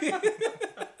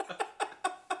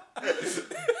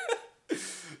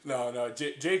 No.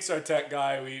 Jake's our tech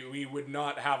guy. We would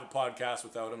not have a podcast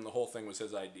without him. The whole thing was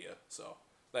his idea. So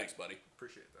thanks, buddy.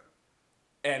 Appreciate that.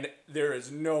 And there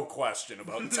is no question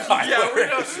about Tyler.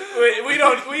 Yeah, we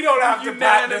don't have to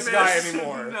pat this guy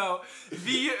anymore. No,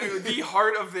 the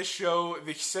heart of this show,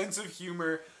 the sense of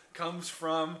humor, comes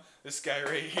from this guy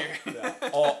right here. Yeah.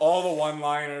 All the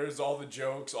one-liners, all the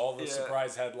jokes, all the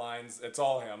surprise headlines. It's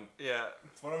all him. Yeah,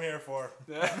 That's what I'm here for.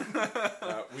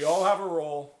 We all have a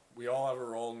role.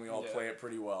 And we all play it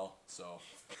pretty well. So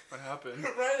what happened?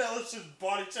 Right now, let's just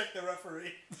body check the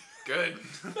referee. Good.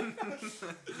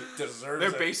 deserves They're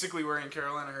it. basically wearing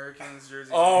Carolina Hurricanes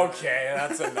jerseys. Okay,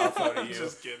 that's enough out of you. I'm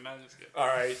just kidding. All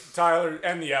right, Tyler,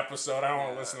 end the episode. I don't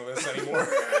want to listen to this anymore.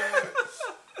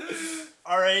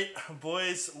 All right,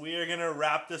 boys, we are going to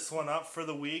wrap this one up for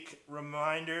the week.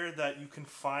 Reminder that you can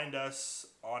find us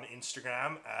on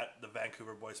Instagram at the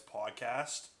Vancouver Boys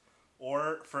Podcast.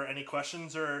 Or for any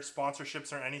questions or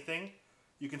sponsorships or anything,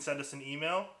 you can send us an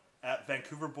email at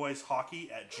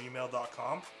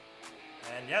vancouverboyshockey@gmail.com.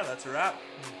 And yeah, that's a wrap.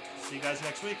 See you guys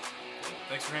next week.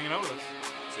 Thanks for hanging out with us.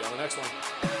 See you on the next one.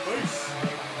 Peace.